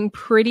 at being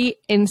pretty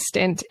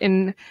instant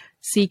in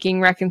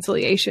seeking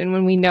reconciliation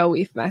when we know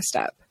we've messed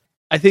up.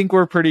 I think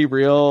we're pretty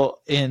real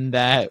in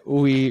that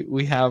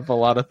we have a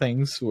lot of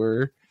things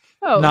we're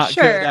not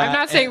sure. good at. I'm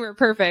not saying we're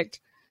perfect.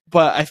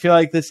 But I feel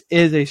like this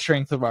is a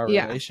strength of our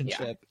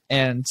relationship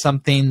and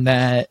something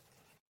that,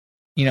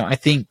 I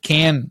think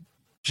can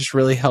just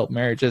really help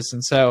marriages.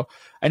 And so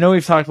I know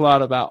we've talked a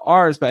lot about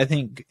ours, but I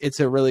think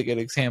it's a really good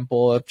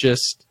example of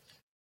just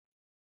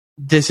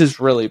this has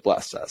really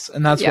blessed us.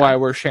 And that's why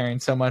we're sharing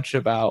so much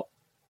about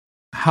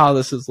how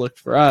this has looked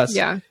for us.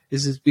 Yeah.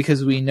 Is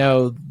because we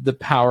know the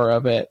power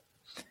of it.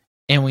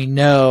 And we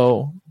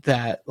know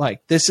that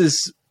like this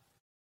is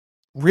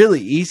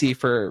really easy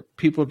for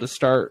people to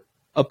start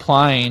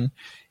applying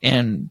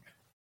and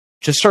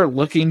just start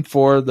looking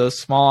for those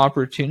small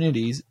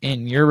opportunities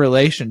in your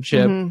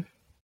relationship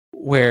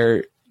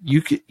where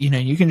you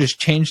can just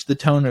change the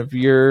tone of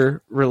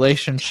your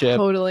relationship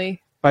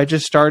totally by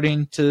just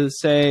starting to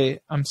say,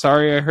 I'm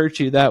sorry I hurt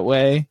you that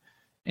way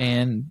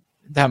and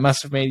that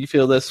must have made you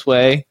feel this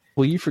way.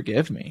 Will you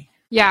forgive me?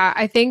 Yeah,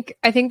 I think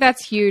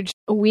that's huge.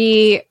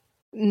 We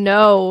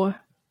know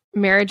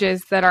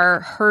marriages that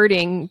are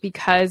hurting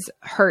because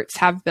hurts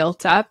have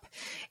built up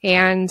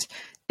and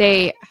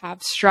they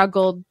have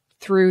struggled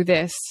through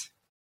this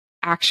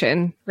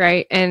action,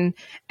 right?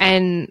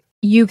 And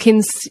you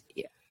can see,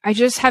 I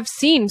just have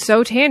seen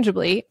so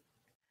tangibly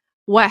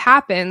what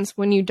happens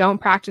when you don't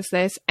practice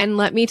this. And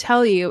let me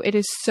tell you, it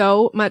is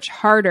so much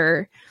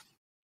harder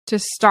to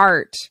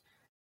start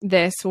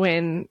this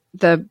when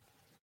the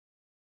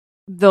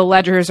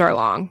ledgers are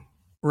long.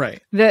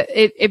 Right.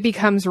 It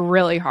becomes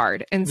really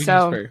hard. And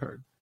so very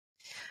hard.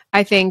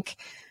 I think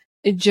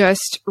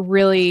just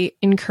really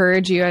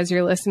encourage you as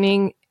you're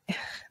listening.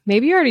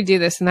 Maybe you already do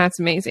this and that's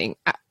amazing.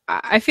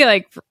 I feel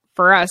like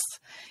for us,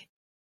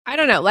 I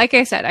don't know. Like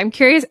I said, I'm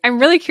curious. I'm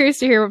really curious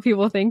to hear what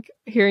people think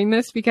hearing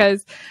this,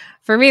 because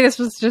for me, this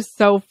was just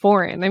so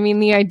foreign. I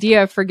mean, the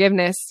idea of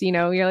forgiveness,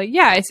 you're like,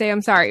 yeah, I say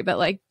I'm sorry, but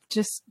like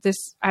just this,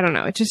 I don't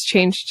know. It just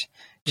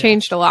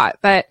changed a lot,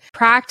 but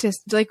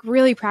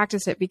really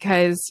practice it,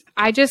 because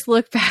I just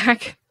look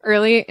back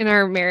early in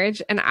our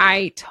marriage and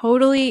I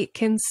totally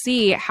can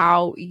see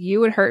how you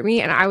would hurt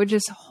me and I would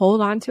just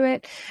hold on to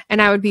it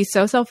and I would be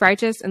so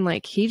self-righteous and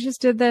like, he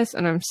just did this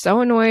and I'm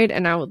so annoyed,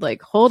 and I would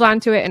like hold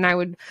on to it and I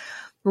would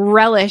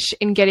relish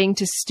in getting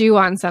to stew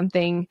on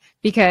something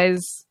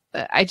because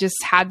I just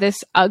had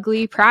this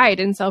ugly pride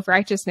and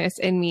self-righteousness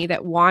in me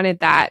that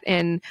wanted that.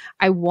 And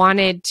I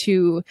wanted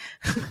to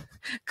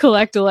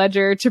collect a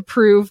ledger to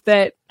prove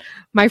that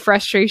my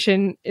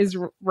frustration is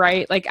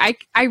right. Like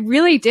I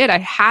really did. I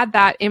had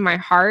that in my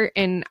heart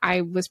and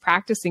I was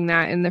practicing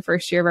that in the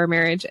first year of our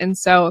marriage. And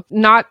so,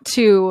 not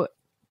to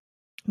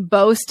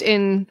boast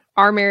in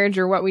our marriage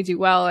or what we do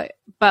well,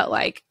 but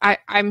like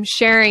I'm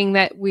sharing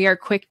that we are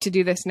quick to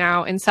do this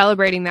now and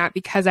celebrating that,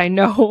 because I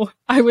know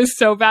I was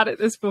so bad at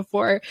this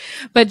before,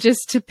 but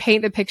just to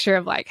paint the picture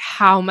of like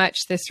how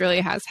much this really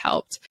has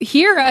helped.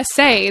 Hear us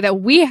say that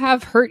we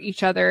have hurt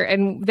each other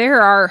and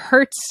there are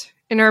hurts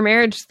in our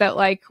marriage that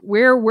like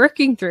we're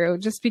working through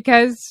just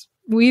because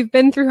we've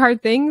been through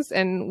hard things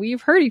and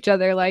we've hurt each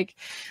other. Like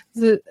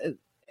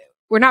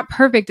we're not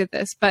perfect at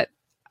this, but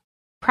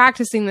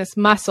practicing this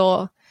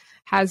muscle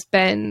has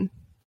been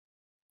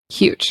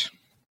huge.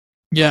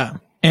 Yeah.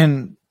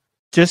 And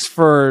just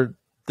for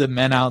the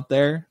men out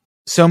there,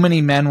 so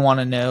many men want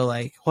to know,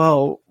 like,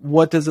 well,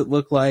 what does it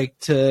look like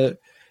to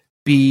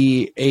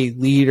be a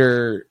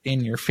leader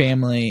in your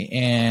family?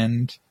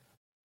 And,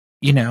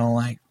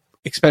 like,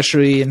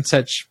 especially in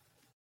such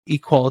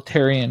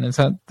equalitarian, is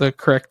that the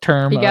correct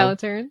term?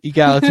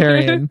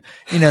 Egalitarian,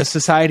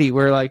 society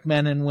where like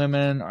men and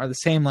women are the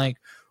same. Like,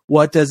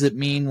 what does it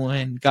mean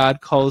when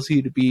God calls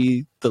you to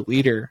be the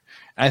leader?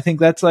 And I think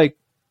that's like,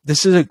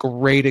 this is a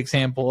great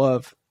example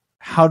of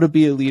how to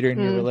be a leader in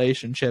your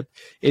relationship,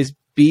 is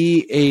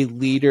be a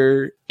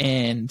leader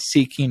in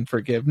seeking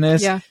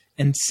forgiveness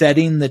and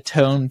setting the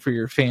tone for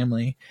your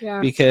family,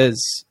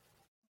 because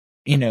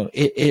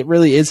it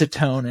really is a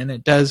tone and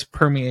it does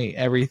permeate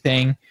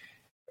everything.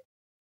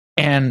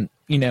 And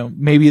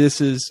maybe this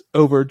is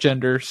over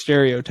gender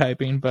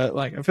stereotyping, but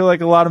like I feel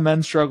like a lot of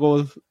men struggle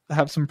with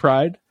have some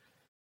pride.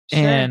 Sure.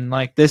 And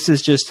like this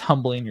is just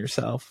humbling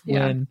yourself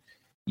when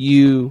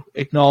you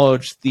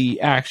acknowledge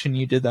the action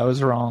you did that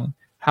was wrong,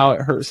 how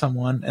it hurt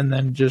someone, and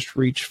then just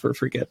reach for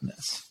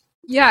forgiveness.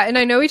 Yeah, and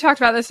I know we talked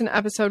about this in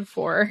episode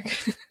 4.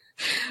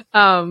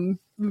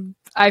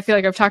 I feel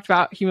like I've talked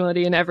about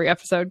humility in every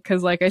episode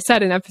because, like I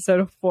said in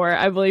episode 4,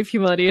 I believe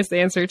humility is the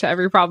answer to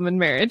every problem in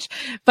marriage.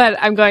 But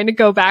I'm going to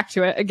go back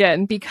to it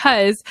again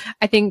because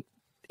I think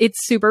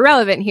it's super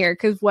relevant here,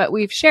 because what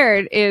we've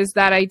shared is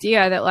that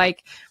idea that,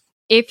 like,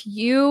 if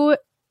you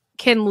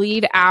can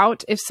lead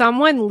out, if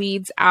someone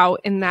leads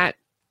out in that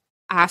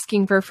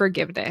asking for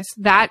forgiveness,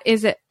 that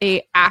is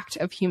a act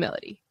of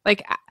humility.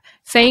 Like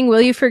saying,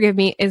 "Will you forgive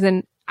me?" is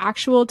an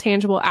actual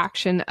tangible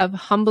action of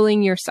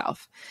humbling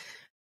yourself.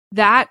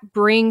 That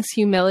brings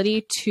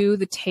humility to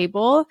the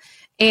table.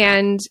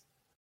 And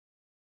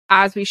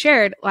as we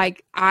shared,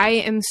 like I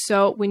am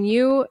so, when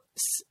you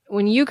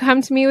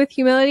come to me with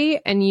humility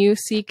and you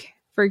seek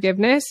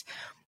forgiveness,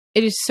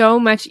 it is so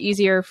much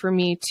easier for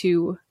me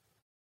to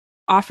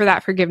offer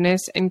that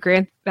forgiveness and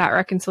grant that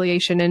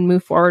reconciliation and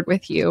move forward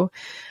with you.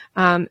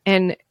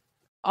 And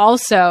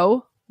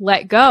also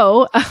let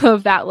go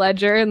of that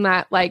ledger and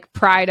that like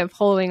pride of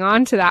holding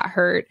on to that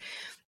hurt,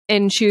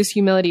 and choose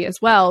humility as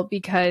well,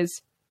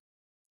 because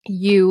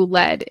you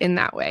led in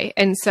that way.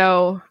 And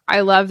so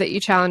I love that you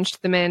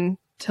challenged the men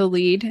to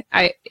lead.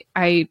 I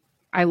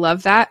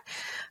love that.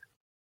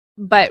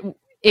 But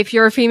if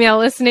you're a female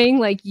listening,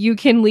 like you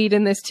can lead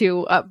in this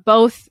too.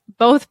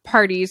 Both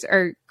parties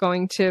are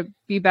going to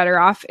be better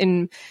off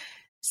in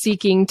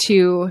seeking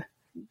to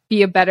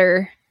be a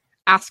better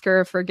asker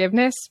of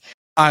forgiveness.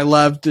 I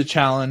love to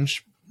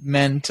challenge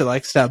men to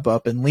like step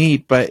up and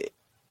lead, but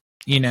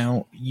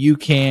you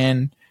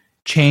can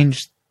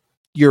change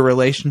your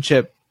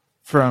relationship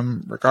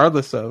from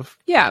regardless of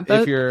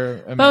if you're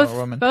a man or a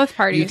woman. Both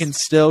parties. You can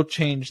still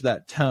change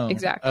that tone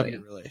of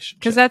your relationship.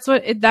 Because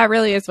that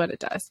really is what it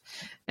does.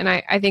 And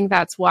I think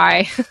that's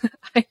why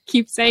I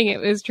keep saying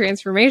it was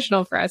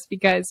transformational for us,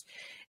 because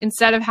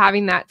instead of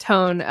having that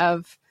tone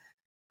of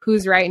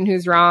who's right and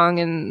who's wrong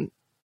and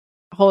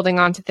holding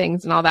on to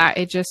things and all that,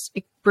 it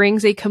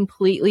brings a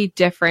completely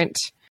different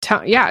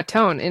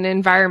tone and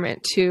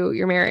environment to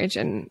your marriage.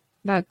 And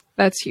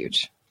that's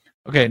huge.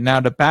 Okay, now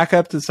to back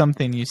up to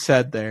something you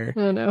said there.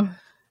 Oh no.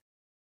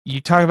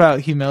 You talk about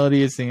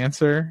humility as the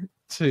answer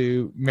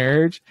to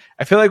marriage.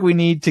 I feel like we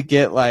need to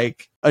get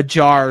like a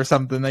jar or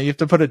something that you have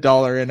to put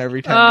 $1 in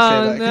every time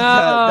you say that.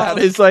 No. That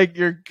is like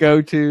your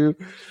go-to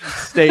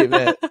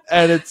statement.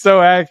 And it's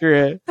so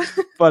accurate.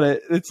 But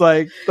it's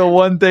like the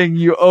one thing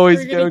you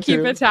always go to.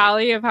 Keep a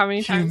tally of how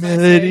many times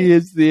humility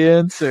is the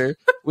answer.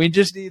 We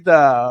just need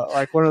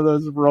like one of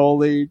those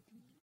rolling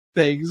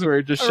things where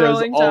it just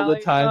shows all the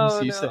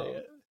times you say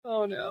it.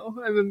 Oh no,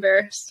 I'm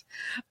embarrassed.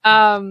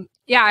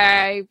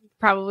 I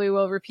probably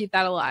will repeat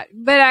that a lot,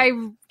 but I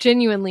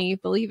genuinely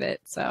believe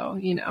it. So,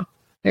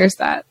 there's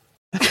that.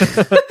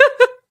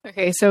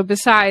 Okay, so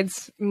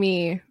besides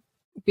me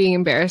being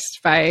embarrassed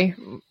by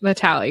the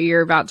tally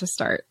you're about to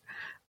start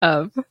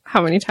of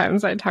how many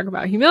times I talk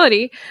about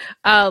humility,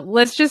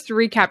 let's just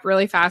recap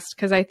really fast,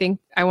 because I think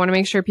I want to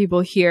make sure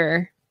people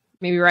hear,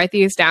 maybe write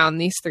these down,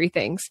 these 3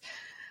 things.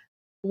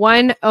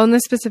 1, own the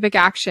specific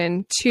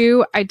action.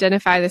 2,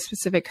 identify the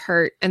specific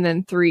hurt. And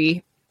then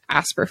 3,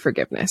 ask for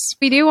forgiveness.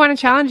 We do want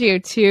to challenge you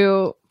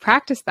to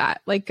practice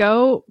that. Like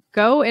go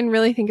and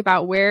really think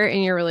about where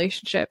in your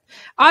relationship.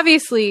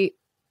 Obviously,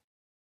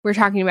 we're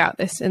talking about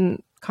this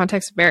in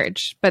context of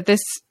marriage, but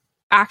this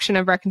action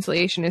of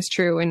reconciliation is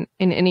true in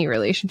any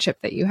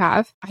relationship that you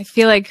have. I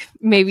feel like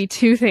maybe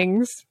 2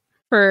 things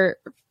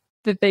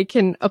that they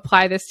can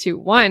apply this to.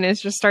 1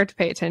 is just start to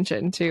pay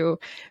attention to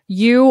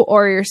you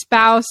or your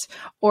spouse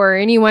or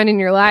anyone in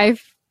your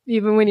life,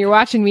 even when you're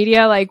watching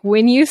media. Like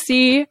when you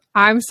see,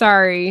 "I'm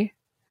sorry,"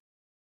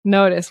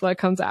 notice what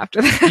comes after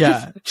that.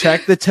 Yeah.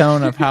 Check the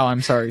tone of how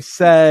 "I'm sorry"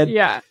 said.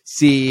 Yeah.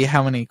 See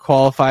how many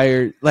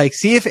qualifiers, like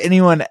see if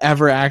anyone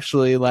ever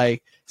actually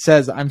like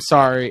says "I'm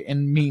sorry"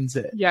 and means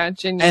it. Yeah.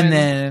 Genuine. And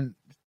then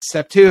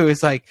step 2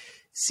 is like,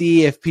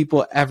 see if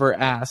people ever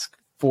ask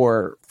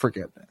for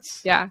forgiveness.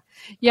 Yeah.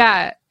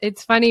 Yeah.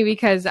 It's funny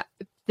because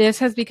this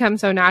has become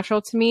so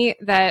natural to me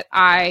that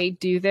I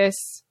do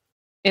this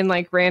in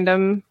like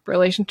random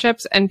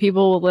relationships, and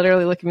people will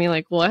literally look at me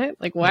like, what?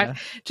 Like what? Yeah.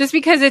 Just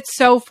because it's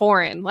so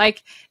foreign.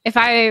 Like if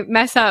I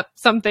mess up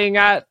something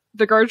at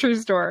the grocery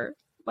store,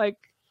 like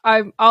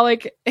I'll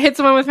like hit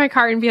someone with my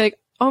cart and be like,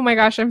 oh my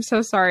gosh, I'm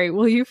so sorry.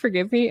 Will you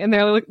forgive me? And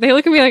they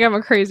look at me like I'm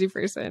a crazy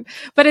person.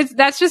 But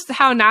that's just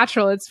how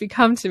natural it's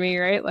become to me,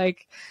 right?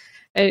 Like,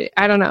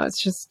 I don't know.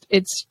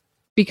 It's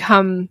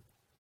become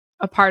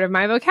a part of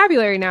my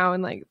vocabulary now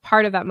and like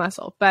part of that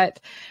muscle. But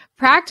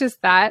practice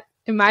that.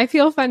 It might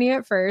feel funny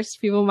at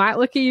first. People might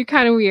look at you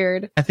kind of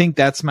weird. I think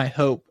that's my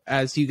hope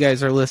as you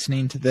guys are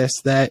listening to this,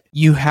 that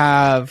you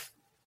have,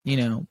 you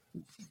know,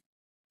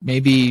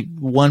 maybe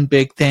one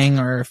big thing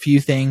or a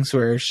few things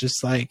where it's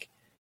just like,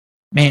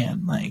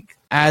 man, like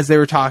as they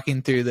were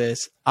talking through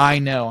this, I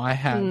know I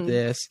have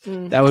this.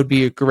 That would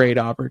be a great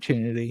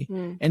opportunity.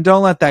 And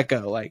don't let that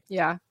go. Like,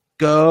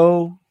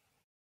 go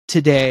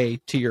today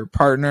to your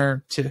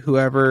partner, to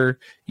whoever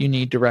you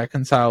need to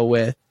reconcile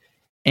with,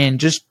 and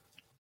just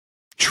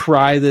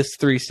try this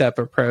 3-step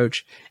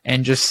approach.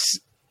 And just,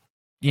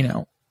 you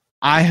know,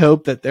 I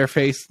hope that their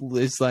face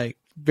is like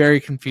very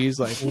confused.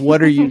 Like,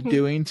 what are you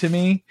doing to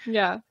me?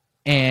 Yeah.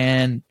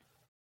 And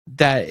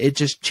that it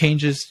just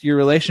changes your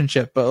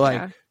relationship. But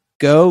like,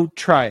 go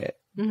try it.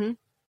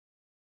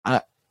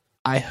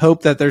 I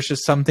hope that there's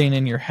just something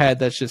in your head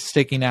that's just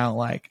sticking out.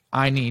 Like,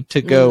 I need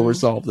to go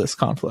resolve this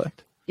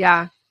conflict.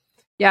 Yeah.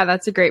 Yeah.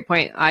 That's a great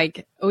point.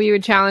 Like, we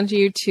would challenge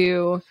you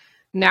to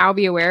now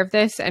be aware of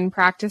this and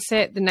practice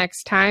it the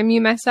next time you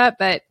mess up.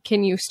 But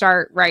can you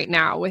start right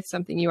now with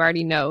something you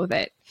already know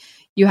that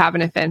you have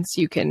an offense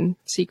you can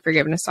seek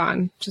forgiveness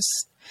on?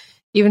 Just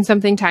even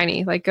something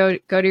tiny, like go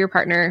to your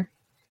partner,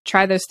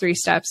 try those 3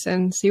 steps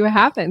and see what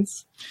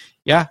happens.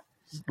 Yeah.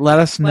 Let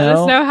us know. Let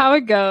us know how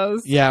it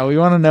goes. Yeah. We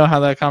want to know how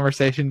that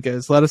conversation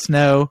goes. Let us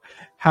know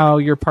how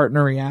your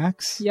partner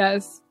reacts.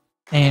 Yes.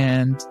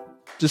 And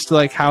just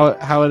like how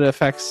it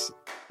affects,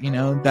 you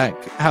know,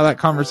 how that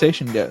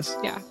conversation goes.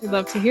 Yeah. We'd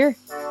love to hear.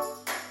 All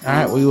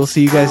right. We will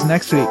see you guys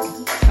next week.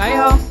 Bye,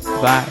 y'all.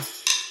 Bye.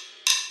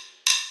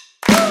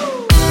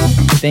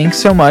 Thanks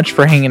so much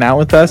for hanging out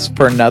with us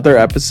for another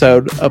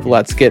episode of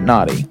Let's Get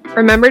Naughty.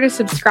 Remember to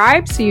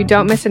subscribe so you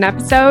don't miss an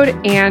episode.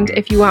 And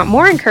if you want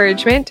more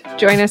encouragement,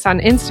 join us on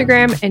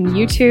Instagram and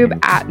YouTube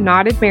at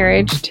Knotted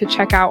Marriage to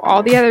check out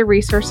all the other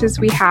resources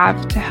we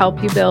have to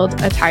help you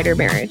build a tighter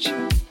marriage.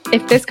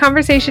 If this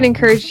conversation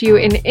encouraged you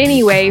in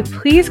any way,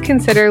 please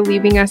consider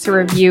leaving us a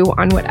review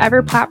on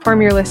whatever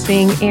platform you're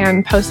listening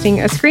and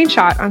posting a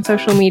screenshot on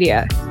social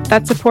media.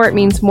 That support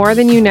means more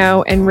than you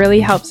know and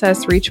really helps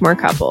us reach more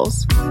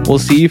couples. We'll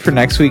see you for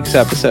next week's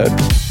episode.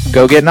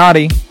 Go get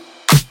naughty.